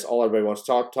podcast, all everybody wants to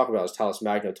talk about is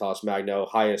Talos Magno,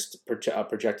 highest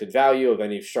projected value of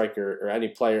any striker or any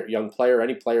player, young player,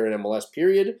 any player in MLS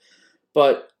period.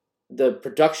 But the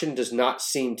production does not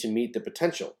seem to meet the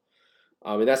potential.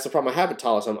 And that's the problem I have with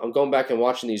Talos. I'm going back and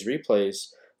watching these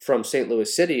replays from St.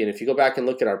 Louis City, and if you go back and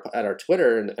look at our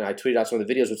Twitter, and I tweeted out some of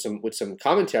the videos with some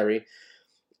commentary,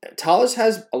 Tallis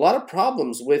has a lot of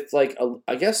problems with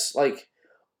I guess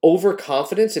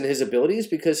overconfidence in his abilities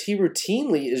because he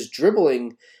routinely is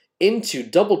dribbling into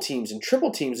double teams and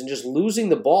triple teams and just losing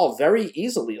the ball very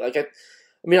easily.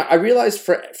 I realize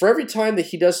for every time that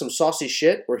he does some saucy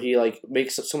shit where he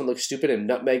makes someone look stupid and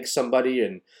nutmegs somebody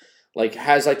and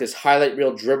has this highlight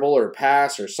reel dribble or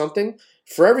pass or something,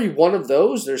 for every one of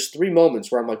those, there's 3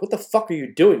 moments where I'm like, what the fuck are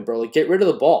you doing, bro? Get rid of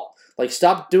the ball.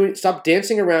 Stop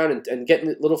dancing around and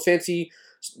getting little fancy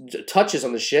touches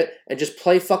on the shit and just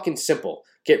play fucking simple.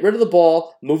 Get rid of the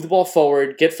ball, move the ball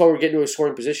forward, get into a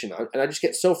scoring position. And I just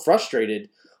get so frustrated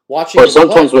watching. Or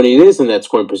sometimes when he is in that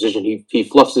scoring position, he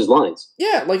fluffs his lines.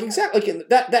 Yeah, exactly.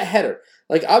 That header.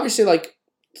 Obviously,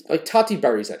 Tati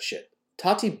buries that shit.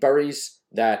 Tati buries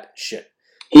that shit.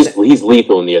 He's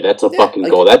lethal in the air. That's a fucking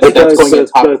goal. That's going in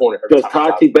top corner. Does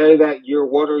Tati bury that year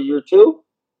 1 or year 2?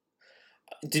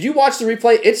 Did you watch the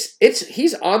replay? He's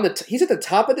at the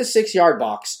top of the 6-yard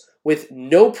box with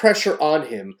no pressure on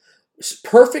him.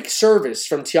 Perfect service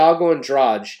from Thiago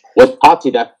Andrade. With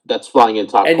Tati, that's flying in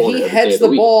top and corner. And he heads the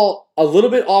ball a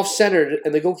little bit off-centered,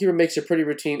 and the goalkeeper makes a pretty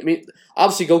routine. I mean,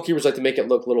 obviously goalkeepers like to make it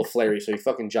look a little flary, so he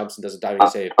fucking jumps and does a diving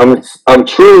save. I'm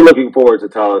truly looking forward to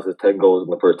Tallis' 10 goals in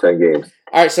the first 10 games.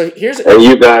 All right, so here's... And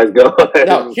you guys go ahead.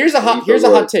 No, here's a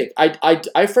hot take.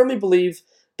 I firmly believe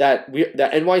that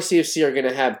NYCFC are going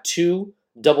to have 2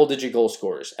 double-digit goal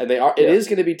scorers, and they are. It is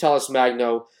going to be Tallis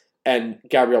Magno and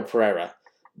Gabriel Pereira.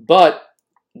 But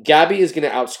Gabby is going to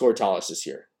outscore Tallis this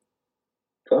year.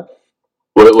 Okay.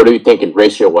 What are you thinking,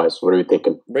 ratio-wise? What are you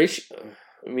thinking?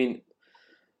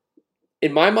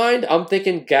 In my mind, I'm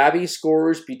thinking Gabby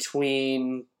scores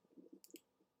between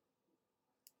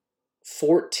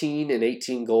 14 and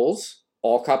 18 goals,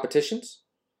 all competitions.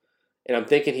 And I'm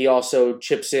thinking he also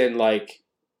chips in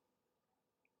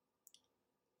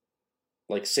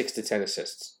 6 to 10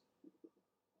 assists.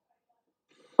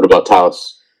 What about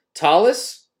Tallis?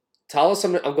 Tallis,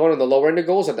 I'm going on the lower end of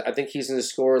goals. I think he's going to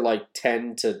score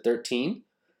 10 to 13,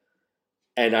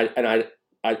 and I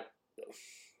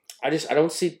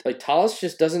don't see Tallis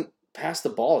just doesn't pass the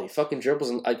ball. He fucking dribbles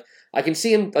and I can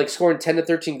see him scoring 10 to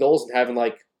 13 goals and having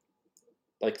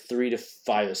 3 to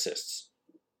 5 assists.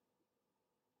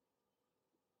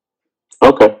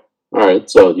 Okay, all right.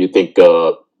 So you think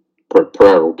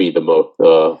Pereira will be the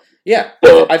most? Yeah,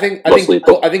 I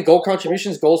think goal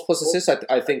contributions, goals plus assists.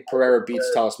 I think Pereira beats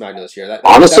Tallis Magno this year.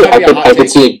 Honestly, I could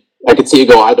see it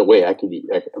go either way.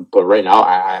 But right now,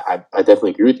 I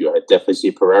definitely agree with you. I definitely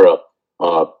see Pereira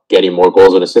getting more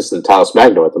goals and assists than Tallis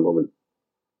Magno at the moment.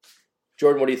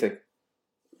 Jordan, what do you think?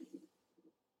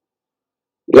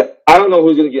 Yeah, I don't know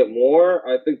who's going to get more.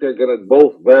 I think they're going to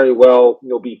both very well,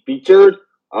 be featured.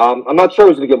 I'm not sure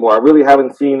who's going to get more. I really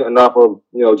haven't seen enough of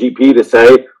GP to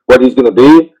say what he's going to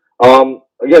be.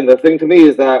 Again, the thing to me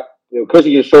is that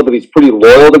Cushing has showed that he's pretty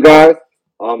loyal to guys.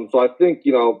 So I think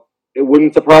it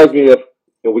wouldn't surprise me if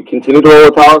we continue to roll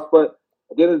with Tallis. But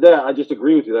at the end of the day, I just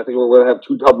agree with you. I think we're going to have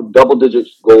 2 double-digit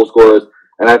goal scorers,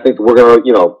 and I think we're going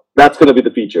to that's going to be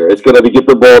the feature. It's going to be get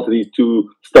the ball to these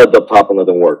 2 studs up top and let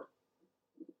them work.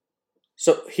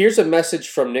 So here's a message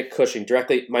from Nick Cushing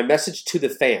directly. My message to the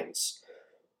fans.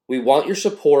 We want your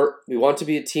support. We want to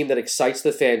be a team that excites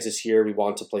the fans this year. We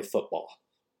want to play football.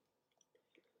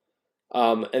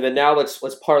 And then now let's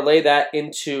parlay that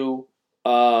into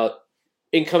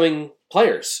incoming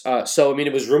players.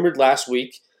 It was rumored last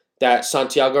week that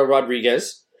Santiago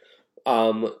Rodriguez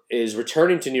is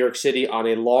returning to New York City on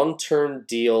a long-term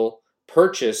deal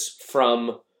purchase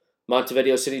from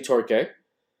Montevideo City Torque.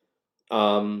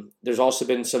 There's also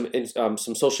been some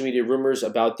social media rumors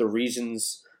about the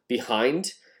reasons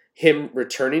behind him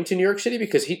returning to New York City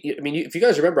because if you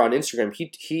guys remember on Instagram,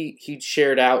 he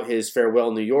shared out his farewell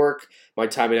in New York. My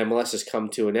time in MLS has come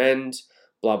to an end.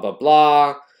 Blah blah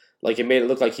blah. It made it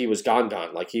look like he was gone.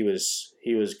 Like he was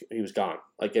gone.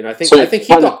 And I think he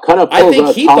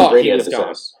thought he was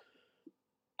gone.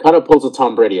 Kind of pulls a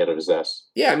Tom Brady out of his ass.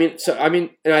 Yeah,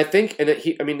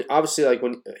 obviously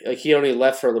when he only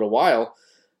left for a little while.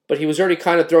 But he was already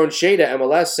kind of throwing shade at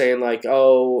MLS, saying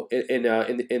in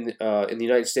the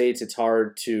United States, it's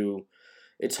hard to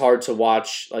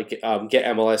watch get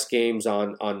MLS games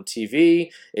on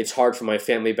TV. It's hard for my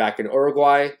family back in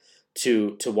Uruguay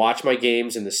to watch my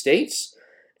games in the States.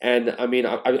 And I've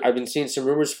been seeing some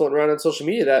rumors floating around on social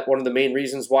media that one of the main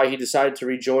reasons why he decided to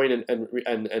rejoin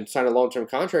and sign a long-term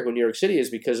contract with New York City is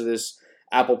because of this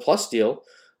Apple Plus deal,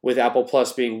 with Apple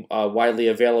Plus being widely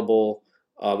available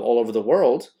all over the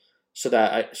world.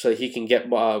 So he can get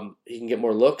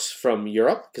more looks from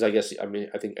Europe, because I guess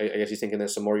he's thinking that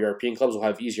some more European clubs will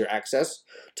have easier access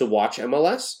to watch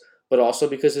MLS. but also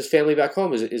because his family back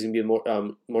home is going to be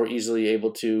more easily able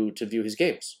to view his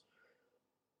games.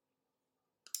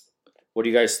 What do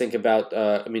you guys think about?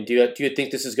 I mean, do you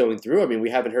think this is going through? I mean, we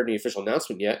haven't heard any official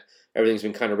announcement yet. Everything's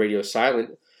been kind of radio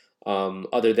silent,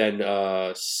 other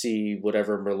than C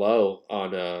whatever Merlot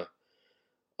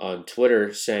on Twitter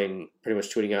pretty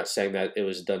much tweeting out saying that it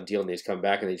was a done deal and he's come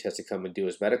back and he just has to come and do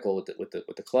his medical with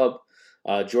the club.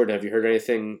 Jordan, have you heard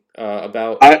anything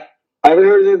about? I haven't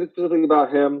heard anything specifically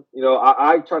about him. You know,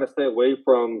 I try to stay away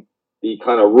from the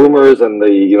kind of rumors and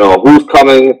the who's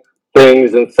coming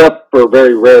things, except for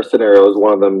very rare scenarios,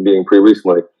 one of them being pretty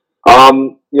recently.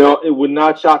 It would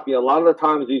not shock me. A lot of the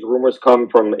times these rumors come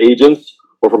from agents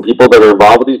or from people that are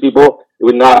involved with these people. It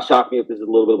would not shock me if this is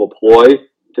a little bit of a ploy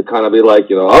to kind of be like, if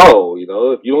you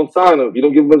don't sign him, if you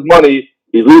don't give him his money,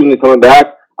 he's leaving and coming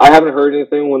back. I haven't heard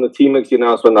anything. When the team makes the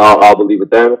announcement, I'll believe it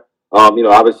then.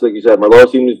 Obviously, like you said, Merlot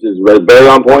seems is very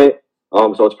on point.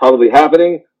 So it's probably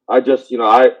happening. I just,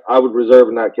 I would reserve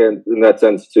in that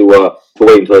sense to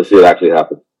wait until I see it actually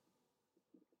happen.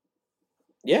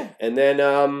 Yeah, and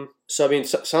then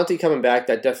Santi coming back,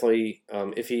 that definitely,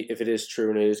 if it is true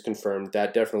and it is confirmed,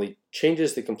 that definitely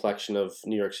changes the complexion of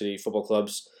New York City Football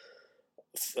Club's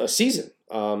season.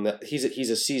 He's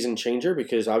a season changer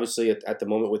because obviously at the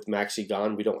moment with Maxey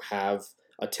gone, we don't have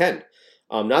a 10.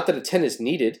 Not that a 10 is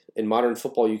needed in modern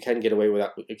football. You can get away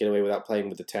without playing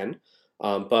with a 10.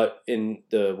 But in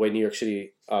the way New York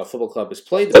City Football Club has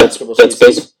played the basketball season, that's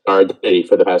basically our identity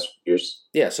for the past few years.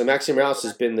 Yeah, so Maxi Morales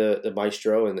has been the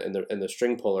maestro and the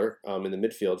string puller in the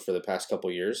midfield for the past couple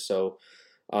of years. So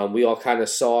we all kind of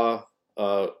saw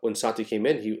when Santi came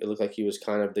in, it looked like he was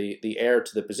kind of the heir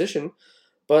to the position.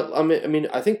 But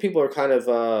I think people are kind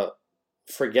of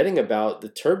forgetting about the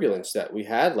turbulence that we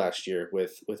had last year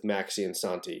with Maxi and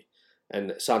Santi,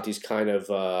 and Santi's kind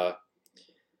of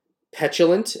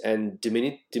petulant and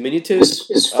diminutive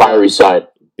his fiery side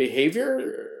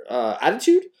behavior,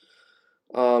 attitude.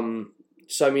 So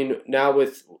I mean, now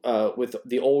with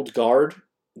the old guard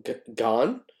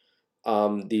gone,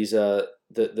 these the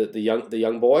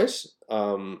young boys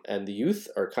and the youth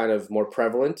are kind of more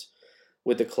prevalent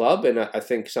with the club, and I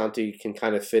think Santi can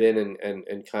kind of fit in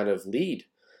and kind of lead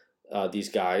these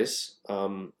guys.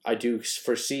 I do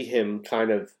foresee him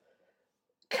kind of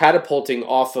catapulting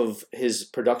off of his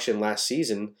production last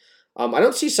season. I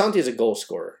don't see Santi as a goal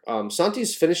scorer.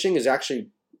 Santi's finishing is actually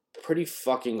pretty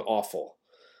fucking awful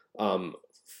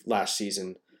last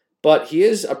season, but he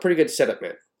is a pretty good setup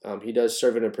man. He does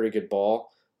serve in a pretty good ball.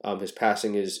 His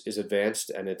passing is advanced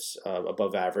and it's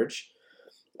above average.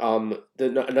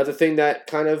 Another thing that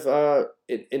kind of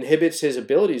it inhibits his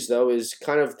abilities, though, is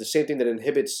kind of the same thing that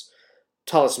inhibits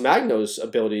Talles Magno's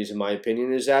abilities, in my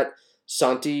opinion, is that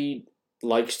Santi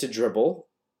likes to dribble,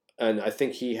 and I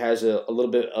think he has a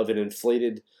little bit of an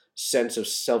inflated sense of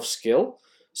self-skill,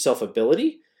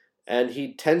 self-ability, and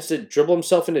he tends to dribble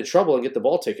himself into trouble and get the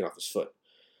ball taken off his foot,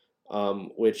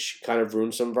 which kind of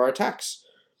ruins some of our attacks.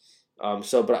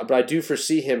 But I do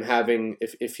foresee him having,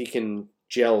 if he can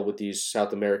gel with these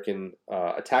South American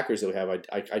attackers that we have,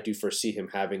 I do foresee him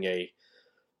having a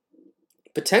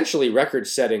potentially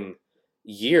record-setting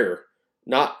year.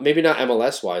 Maybe not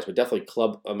MLS wise, but definitely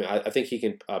club. I mean, I think he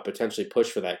can potentially push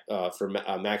for that for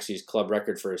Maxi's club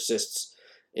record for assists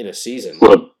in a season.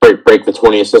 Break the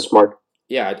 20 assist mark.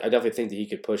 Yeah, I definitely think that he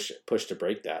could push to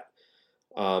break that.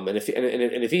 And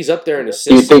if he's up there in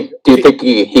assists, do you think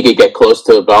he could get close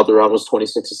to Valderrama's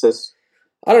 26 assists?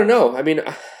 I don't know. I mean,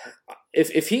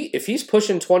 if he's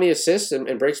pushing 20 assists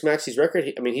and breaks Maxi's record,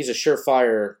 he's a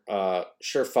surefire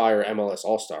MLS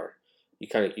All-Star. You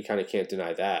kind of can't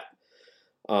deny that.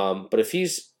 But if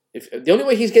the only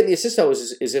way he's getting the assist though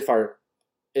is if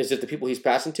the people he's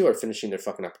passing to are finishing their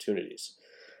fucking opportunities.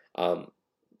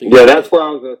 Yeah, that's what I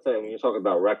was gonna say when you're talking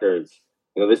about records.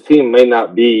 This team may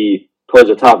not be towards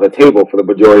the top of the table for the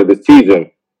majority of this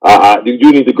season. You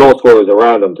do need the goal scorers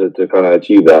around him to kind of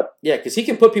achieve that. Yeah, because he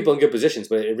can put people in good positions,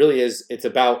 but it really it's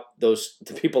about the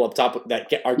people up top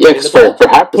that are getting the ball. For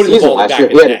half the season last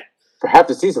year, for half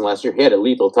the season last year, he had a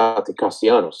lethal Tati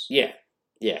Castellanos.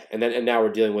 Yeah, and now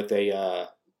we're dealing with a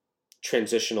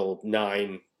transitional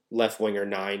 9, left winger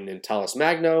 9 in Talles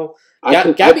Magno.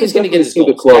 Gabby's going to get his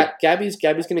goals. Gabby's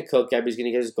going to cook. Gabby's going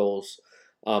to get his goals.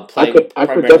 I could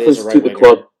definitely see the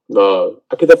club.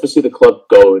 I could definitely see the club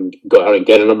go out and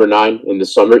get a number 9 in the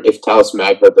summer if Talles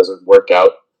Magno doesn't work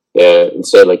out and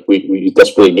say like we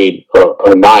desperately need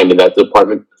a 9 in that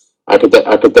department. I could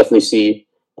definitely see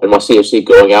NYCFC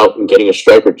going out and getting a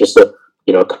striker just to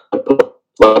put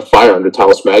a lot of fire under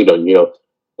Talles Magno, and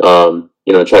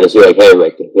try to say hey,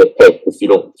 if you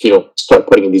don't start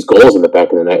putting in these goals in the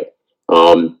back of the net,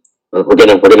 we're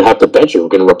gonna have to bench her. We're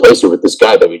gonna replace her with this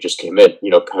guy that we just came in.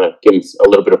 Kind of give him a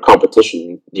little bit of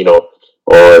competition.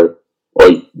 Or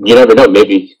you never know.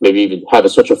 Maybe even have a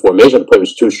switch of formation, play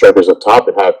with two strikers up top,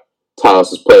 and have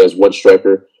Talos play as one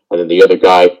striker, and then the other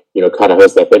guy, kind of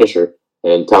has that finisher,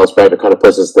 and Talos Magna kind of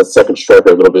plays as the second striker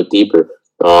a little bit deeper.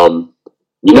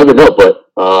 You never know, but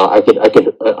all I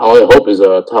hope is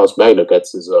Talos Magna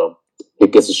gets his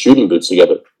shooting boots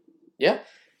together. Yeah.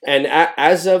 And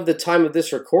as of the time of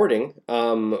this recording,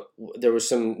 there was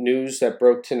some news that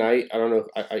broke tonight. I don't know.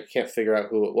 I can't figure out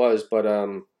who it was, but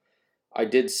I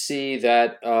did see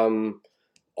that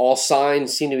all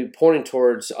signs seem to be pointing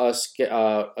towards us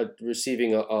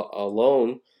receiving a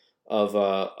loan of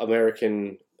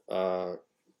American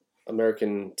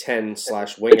 10/winger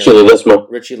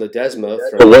Richie Ledesma,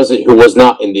 who was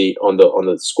not on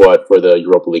the squad for the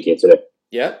Europa League game today.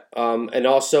 Yeah, and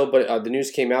also, but the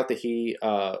news came out that he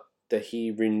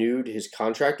renewed his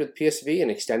contract with PSV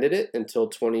and extended it until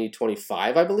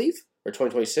 2025, I believe, or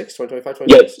 2026, 2025,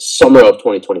 2026. Yeah, summer of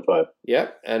 2025. Yeah,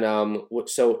 and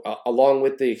so along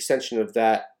with the extension of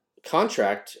that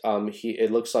contract, it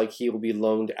looks like he will be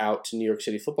loaned out to New York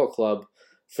City Football Club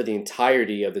for the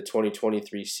entirety of the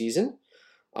 2023 season.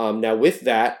 Now, with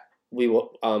that, we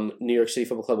will New York City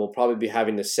Football Club will probably be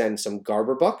having to send some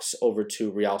Garber bucks over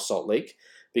to Real Salt Lake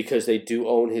because they do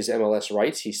own his MLS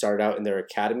rights. He started out in their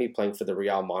academy playing for the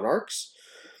Real Monarchs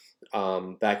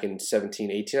back in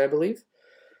 17-18, I believe.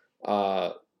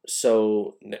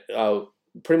 So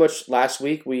pretty much last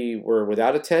week we were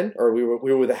without a 10, or we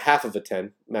were with a half of a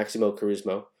 10. Maximo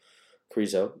Carrizo,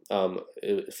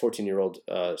 14-year-old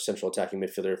central attacking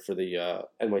midfielder for the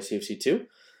NYCFC 2.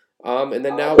 And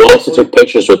then now we also took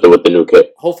pictures with the new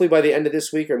kit. Hopefully by the end of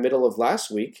this week or middle of last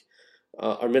week,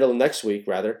 or middle of next week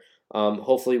rather,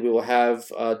 hopefully we will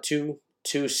have two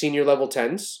senior level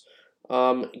 10s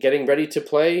getting ready to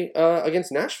play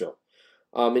against Nashville.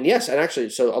 And yes, and actually,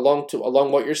 so along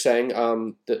what you're saying,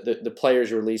 the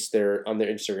players released on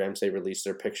their Instagrams, they released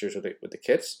their pictures with the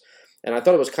kits, and I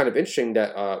thought it was kind of interesting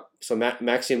that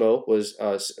Maximo was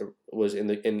in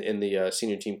the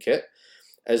senior team kit,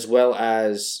 as well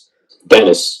as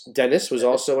Dennis. Dennis was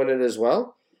also in it as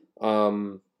well,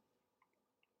 and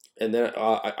then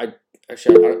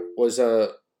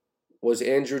was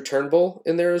Andrew Turnbull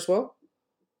in there as well?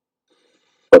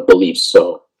 I believe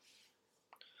so.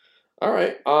 All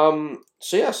right.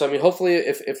 So yes, I mean, hopefully,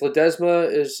 if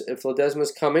Ledesma is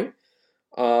coming,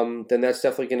 then that's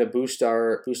definitely going to boost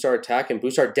our attack and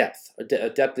boost our depth.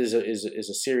 Depth is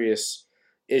a serious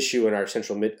issue in our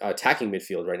central attacking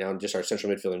midfield right now, and just our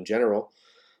central midfield in general.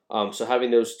 So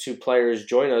having those two players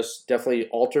join us definitely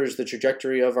alters the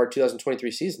trajectory of our 2023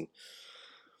 season.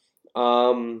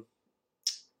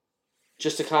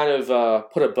 Just to kind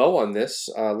of put a bow on this,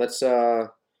 let's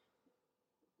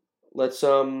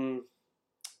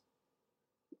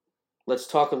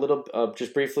talk a little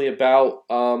just briefly about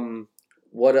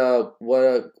what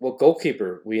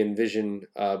goalkeeper we envision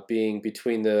being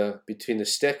between the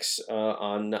sticks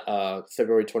on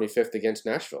February 25th against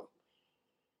Nashville.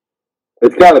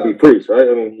 It's got to be Priest, right?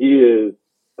 I mean, he is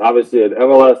obviously an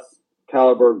MLS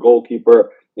caliber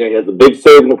goalkeeper. He has a big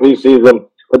save in the preseason,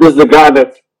 but this is a guy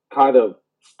that's kind of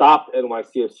stopped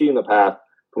NYCFC in the past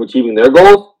from achieving their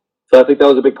goals. So I think that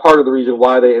was a big part of the reason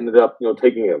why they ended up,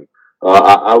 taking him.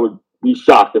 I would be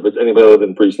shocked if it's anybody other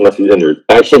than Priest unless he's injured.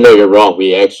 Actually, no, you're wrong.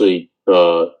 We actually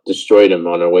destroyed him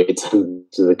on our way to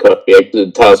the cup. We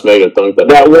actually Talos Magna dunked him.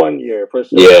 That 1 year, for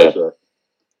sure. Yeah. For sure.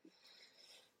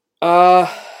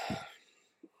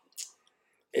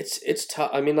 It's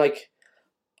tough. I mean, like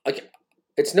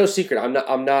it's no secret. I'm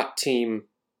not team.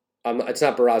 It's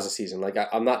not Barraza season. Like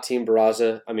I'm not team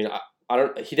Barraza. I mean, I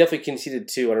don't. He definitely conceded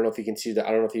 2. I don't know if he conceded.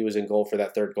 I don't know if he was in goal for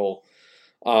that third goal.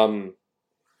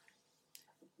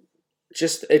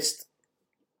 Just it's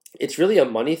really a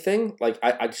money thing. Like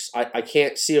I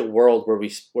can't see a world where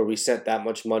we sent that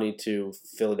much money to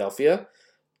Philadelphia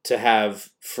to have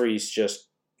Freese just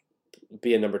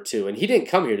be a number 2, and he didn't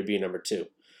come here to be a number 2.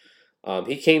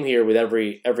 He came here with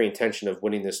every intention of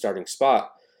winning this starting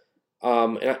spot. I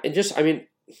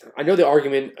know the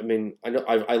argument. I mean, I know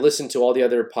I listened to all the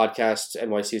other podcasts,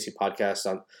 NYCFC podcasts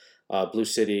on Blue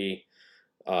City,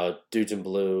 Dudes in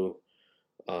Blue,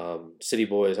 City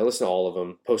Boys. I listen to all of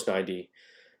them. Post 90,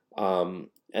 and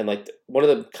like one of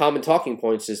the common talking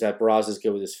points is that Barraza's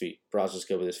good with his feet.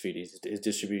 His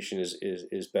distribution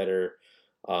is better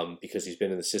because he's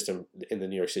been in the system, in the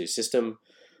New York City system.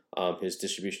 His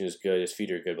distribution is good. His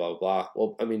feet are good. Blah blah blah.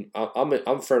 Well, I mean,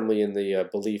 I'm firmly in the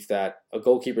belief that a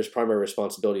goalkeeper's primary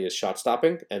responsibility is shot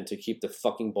stopping and to keep the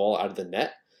fucking ball out of the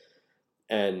net.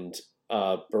 And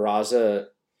Barraza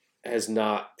has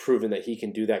not proven that he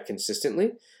can do that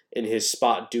consistently in his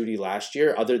spot duty last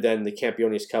year, other than the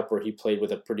Campiones Cup where he played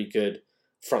with a pretty good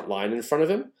front line in front of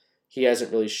him. He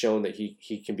hasn't really shown that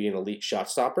he can be an elite shot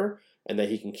stopper and that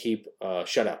he can keep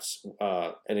shutouts.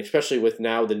 And especially with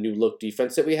now the new look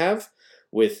defense that we have,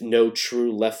 with no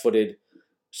true left-footed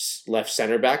left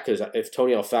center back, because if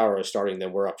Tony Alfaro is starting,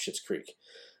 then we're up Schitt's Creek.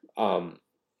 And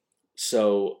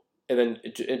then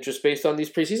just based on these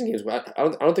preseason games, I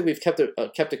don't think we've kept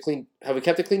a clean. Have we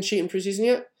kept a clean sheet in preseason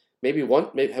yet? Maybe one.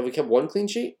 Maybe have we kept one clean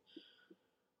sheet?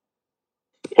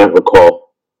 Can't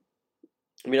recall.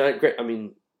 I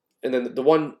mean, and then the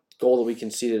one goal that we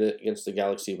conceded against the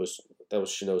Galaxy was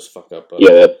Chanot's fuck up. But,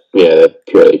 that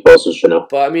purely falls to Chanot.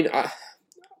 But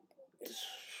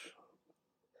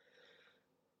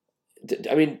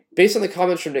I mean, based on the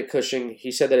comments from Nick Cushing,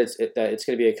 he said that it's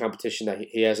going to be a competition that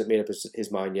he hasn't made up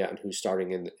his mind yet on who's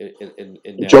starting in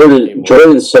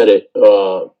Jordan said it.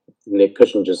 Nick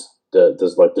Cushing just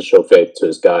does like to show faith to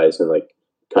his guys and like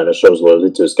kind of shows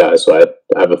loyalty to his guys. So I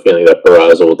have a feeling that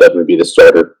Barraza will definitely be the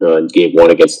starter in Game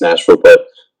 1 against Nashville. But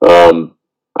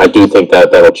I do think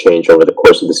that that'll change over the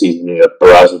course of the season. If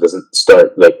Barraza doesn't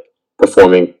start like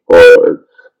performing or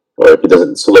if he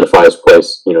doesn't solidify his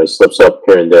place, he slips up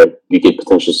here and there, you could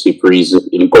potentially see Freeze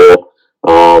in goal.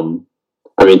 I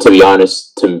mean, to be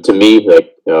honest, to me,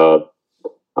 like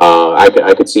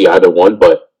I could see either one,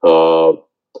 but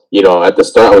at the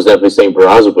start I was definitely saying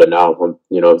Barraza, but now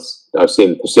I've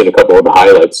seen a couple of the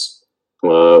highlights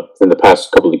in the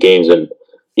past couple of games, and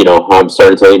I'm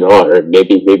starting to or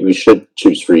maybe we should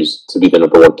choose Freeze to be the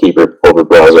number one keeper over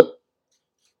Barraza.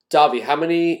 Davi, how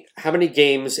many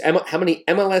games, how many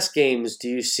MLS games do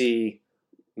you see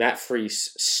Matt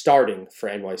Freese starting for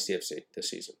NYCFC this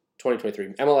season?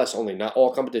 2023. MLS only, not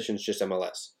all competitions, just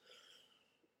MLS.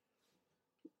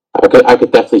 I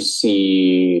could definitely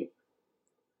see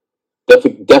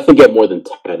definitely get more than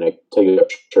 10. I can tell you that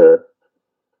for sure.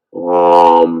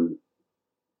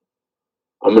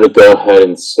 I'm gonna go ahead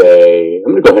and say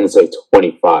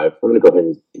 25. I'm gonna go ahead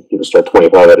and start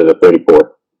 25 out of the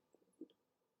 34.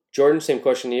 Jordan, same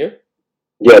question to you.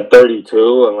 Yeah,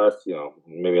 32, unless,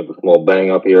 maybe a small bang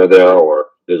up here or there, or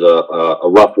there's a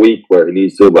rough week where he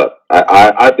needs to. But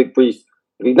I think Priest,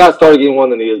 if he's not starting Game 1,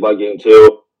 then he is by Game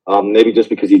 2. Maybe just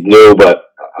because he's new, but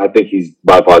I think he's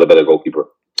by far the better goalkeeper.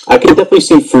 I can definitely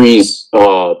see Freeze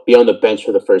be on the bench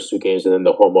for the first 2 games, and then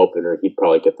the home opener, he'd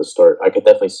probably get the start. I could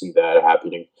definitely see that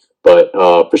happening. But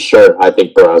for sure, I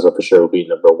think Barraza for sure will be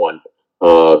number one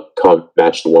come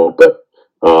match 1. But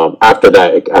after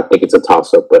that, I think it's a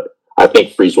toss-up, but I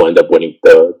think Freeze will end up winning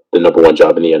the number 1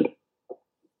 job in the end.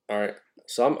 All right.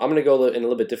 So I'm going to go in a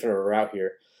little bit different of a route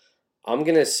here. I'm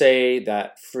going to say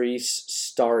that Freeze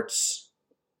starts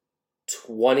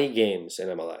 20 games in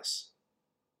MLS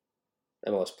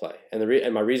play.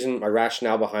 And my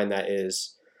rationale behind that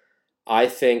is I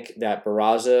think that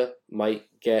Barraza might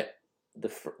get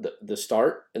the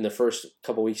start in the first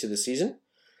couple weeks of the season.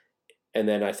 And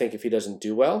then I think if he doesn't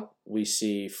do well, we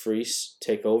see Freese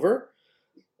take over.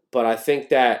 But I think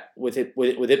that with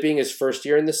it being his first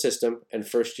year in the system and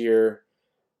first year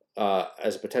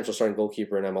as a potential starting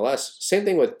goalkeeper in MLS, same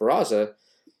thing with Barraza.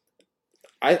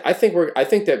 I think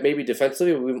that maybe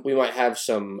defensively we might have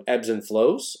some ebbs and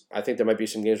flows. I think there might be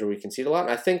some games where we concede a lot.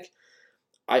 And I think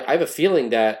I have a feeling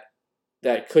that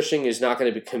Cushing is not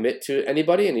going to commit to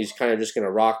anybody, and he's kind of just going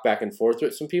to rock back and forth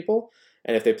with some people.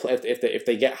 And if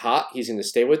they get hot, he's going to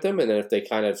stay with them. And then if they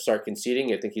kind of start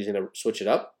conceding, I think he's going to switch it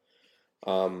up.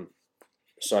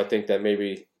 So I think that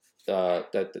maybe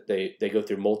that they go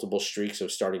through multiple streaks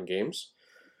of starting games.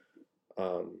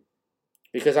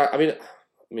 Because I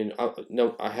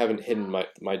haven't hidden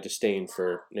my disdain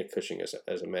for Nick Cushing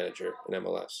as a manager in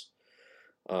MLS.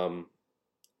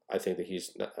 I think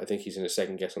he's going to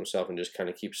second guess himself and just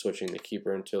kind of keep switching the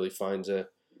keeper until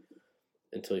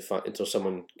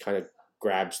someone kind of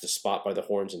grabs the spot by the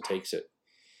horns and takes it.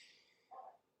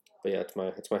 But yeah,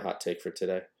 that's my hot take for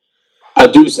today. I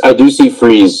do see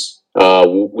Freeze.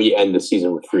 We end the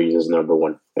season with Freeze as number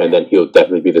 1, and then he'll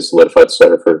definitely be the solidified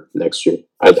starter for next year.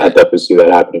 I definitely see that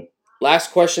happening.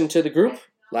 Last question to the group.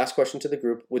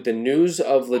 With the news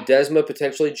of Ledesma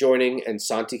potentially joining and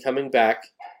Santi coming back,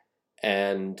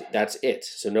 and that's it.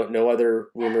 So no other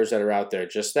rumors that are out there.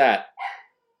 Just that.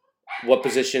 What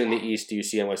position in the East do you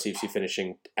see NYCFC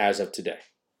finishing as of today?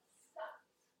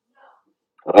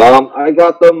 I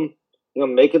got them,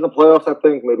 making the playoffs. I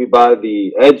think maybe by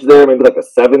the edge there, maybe like a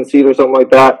 7 seed or something like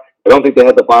that. I don't think they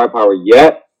had the firepower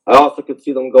yet. I also could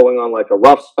see them going on like a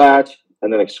rough patch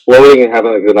and then exploding and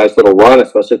having like a nice little run,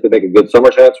 especially if they make a good summer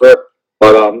transfer.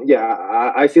 But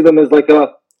I see them as like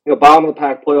a bottom of the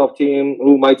pack playoff team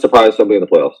who might surprise somebody in the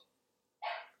playoffs.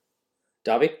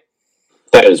 Dobby?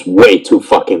 That is way too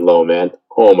fucking low, man.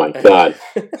 Oh my god.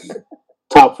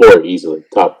 Top 4 easily.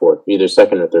 Top 4, either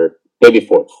second or third, maybe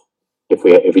fourth, if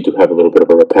we do have a little bit of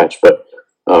a patch, but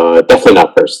definitely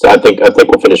not first. I think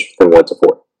we'll finish from 1 to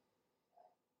 4.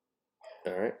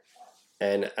 All right,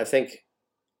 and I think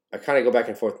I kind of go back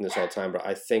and forth in this all the time, but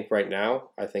I think right now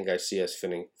I see us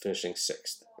finishing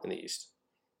 6th in the East.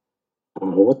 Oh,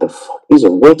 what the fuck? These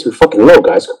are way too fucking low,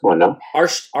 guys. Come on now.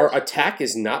 Our attack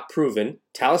is not proven.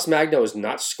 Talis Magno is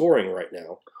not scoring right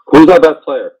now. Who's our best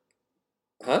player?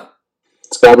 Huh?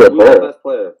 It's Gabriel Who's our Pereira. best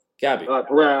player? Gabby.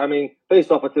 Pereira. I mean,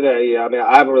 based off of today, yeah. I mean,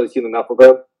 I haven't really seen enough of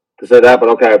him to say that, but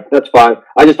okay, that's fine.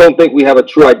 I just don't think we have a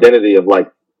true identity of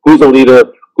like who's a leader,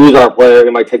 who's our player.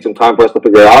 It might take some time for us to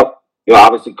figure it out.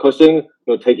 Obviously Cushing,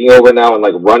 taking over now and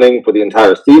like running for the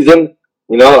entire season.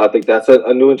 I think that's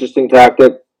a new interesting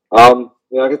tactic.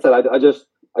 Like I said, I just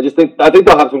think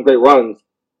they'll have some great runs,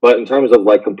 but in terms of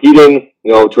like competing,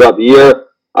 throughout the year,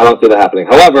 I don't see that happening.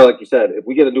 However, like you said, if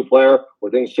we get a new player or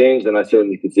things change, then I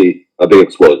certainly could see a big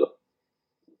explosion.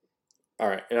 All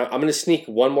right, and I'm going to sneak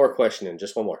one more question in,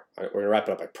 just one more. All right, we're going to wrap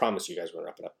it up. I promise you guys we're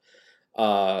going to wrap it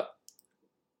up.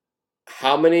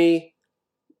 How many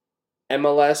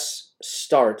MLS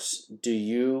starts do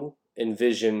you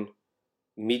envision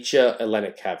Mitja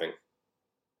Elenic having?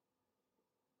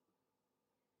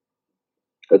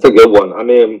 That's a good one. I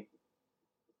mean,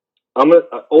 I'm gonna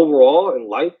overall in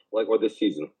life, like, or this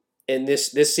season. In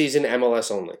this season,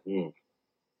 MLS only.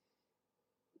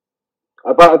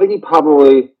 I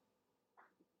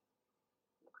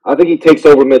think he takes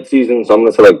over mid-season, so I'm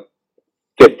gonna say like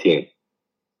 15.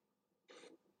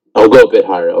 I'll go a bit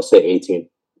higher. I'll say 18.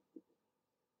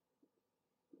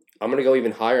 I'm gonna go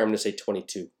even higher. I'm gonna say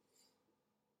 22.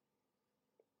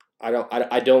 I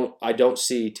don't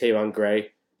see Tavon Gray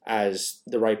as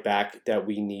the right back that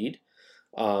we need.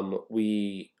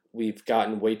 We've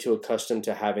gotten way too accustomed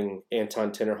to having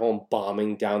Anton Tinnerholm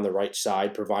bombing down the right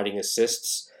side, providing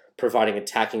assists, providing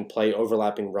attacking play,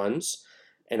 overlapping runs.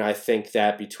 And I think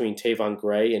that between Tavon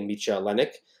Gray and Mitja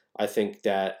Elenic, I think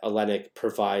that Elenic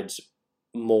provides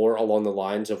more along the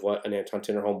lines of what an Anton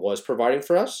Tinnerholm was providing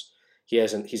for us.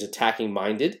 He's attacking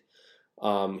minded.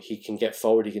 He can get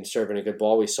forward. He can serve in a good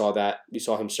ball. We saw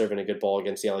him serving a good ball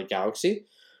against the LA Galaxy.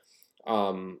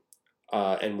 And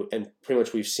pretty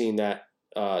much we've seen that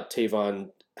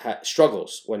Tavon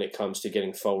struggles when it comes to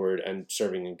getting forward and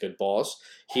serving in good balls.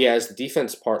 He has the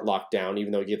defense part locked down,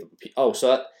 even though he gave up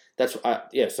so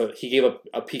he gave up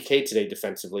a PK today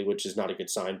defensively, which is not a good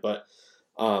sign. But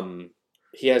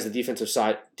he has the defensive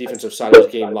side of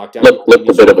his game locked down. Looked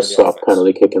a bit of a soft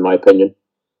penalty kick, in my opinion.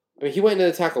 I mean, he went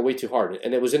into the tackle way too hard,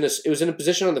 and it was in a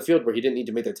position on the field where he didn't need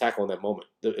to make the tackle in that moment.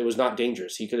 It was not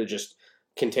dangerous. He could have just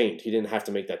contained. He didn't have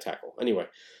to make that tackle. Anyway,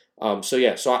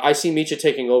 so I see Mitja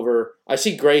taking over. I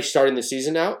see Gray starting the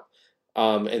season out,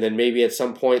 and then maybe at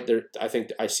some point I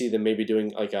think I see them maybe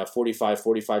doing like a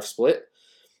 45-45 split,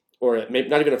 or maybe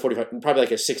not even a 45, probably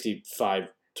like a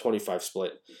 65-25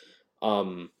 split.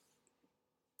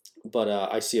 But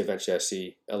I see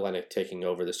Elenic taking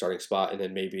over the starting spot, and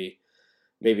then maybe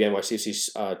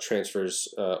NYCFC transfers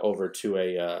over to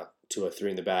a 3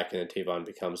 in the back, and then Tavon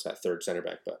becomes that third center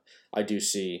back. But I do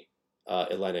see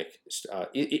Elenic.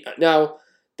 Now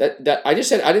that I just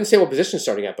said, I didn't say what position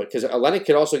starting at, but because Elenic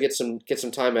could also get some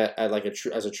time at like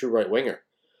as a true right winger,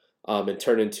 and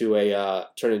turn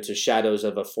into shadows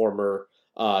of a former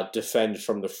defend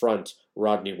from the front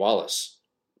Rodney Wallace.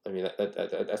 I mean,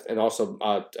 and also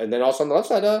and then also on the left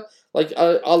side, like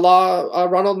a la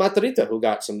Ronald Matarrita, who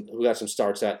got some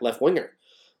starts at left winger,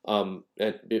 and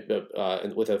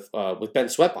with Ben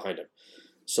Sweat behind him.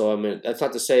 So I mean, that's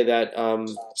not to say that.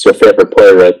 It's your favorite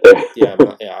player right there.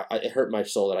 It hurt my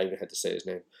soul that I even had to say his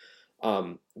name.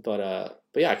 But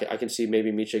yeah, I can see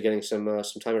maybe Mitja getting some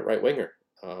time at right winger,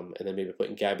 and then maybe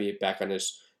putting Gabby back on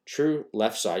his true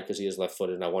left side because he is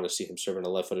left-footed, and I want to see him serving a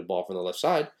left-footed ball from the left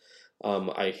side.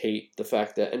 I hate the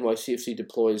fact that NYCFC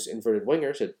deploys inverted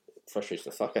wingers. It frustrates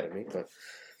the fuck out of me.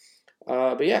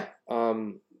 But yeah.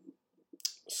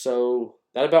 So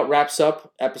that about wraps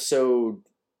up episode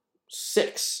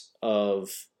 6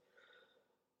 of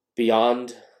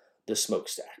Beyond the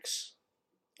Smokestacks.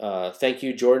 Thank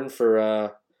you, Jordan,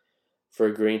 for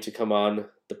agreeing to come on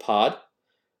the pod.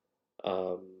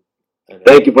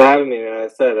 Thank you for having me.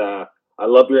 As I said, I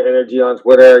love your energy on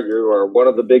Twitter. You are one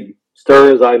of the big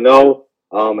stirrers I know,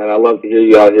 and I love to hear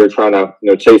you out here trying to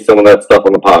chase some of that stuff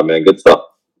on the pod, man. Good stuff.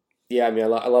 Yeah, I mean, I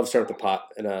love starting the pot,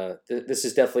 and this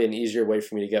is definitely an easier way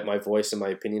for me to get my voice and my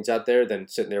opinions out there than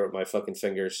sitting there with my fucking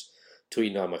fingers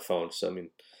tweeting on my phone. So I mean,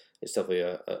 it's definitely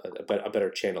a better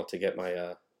channel to get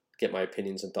my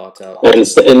opinions and thoughts out. And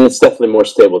it's definitely more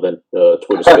stable than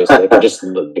Twitter Space. They can just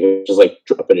like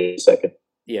drop it in a second.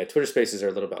 Yeah, Twitter Spaces are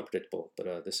a little bit unpredictable,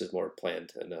 but this is more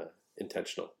planned and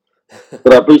intentional.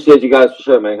 But I appreciate you guys for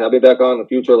sure, man. I'll be back on in the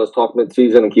future. Let's talk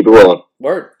mid-season and keep it rolling.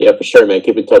 Word. Yeah, for sure, man.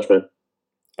 Keep in touch, man.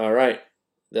 All right.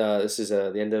 This is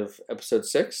the end of episode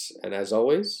 6, and as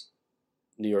always,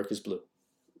 New York is blue.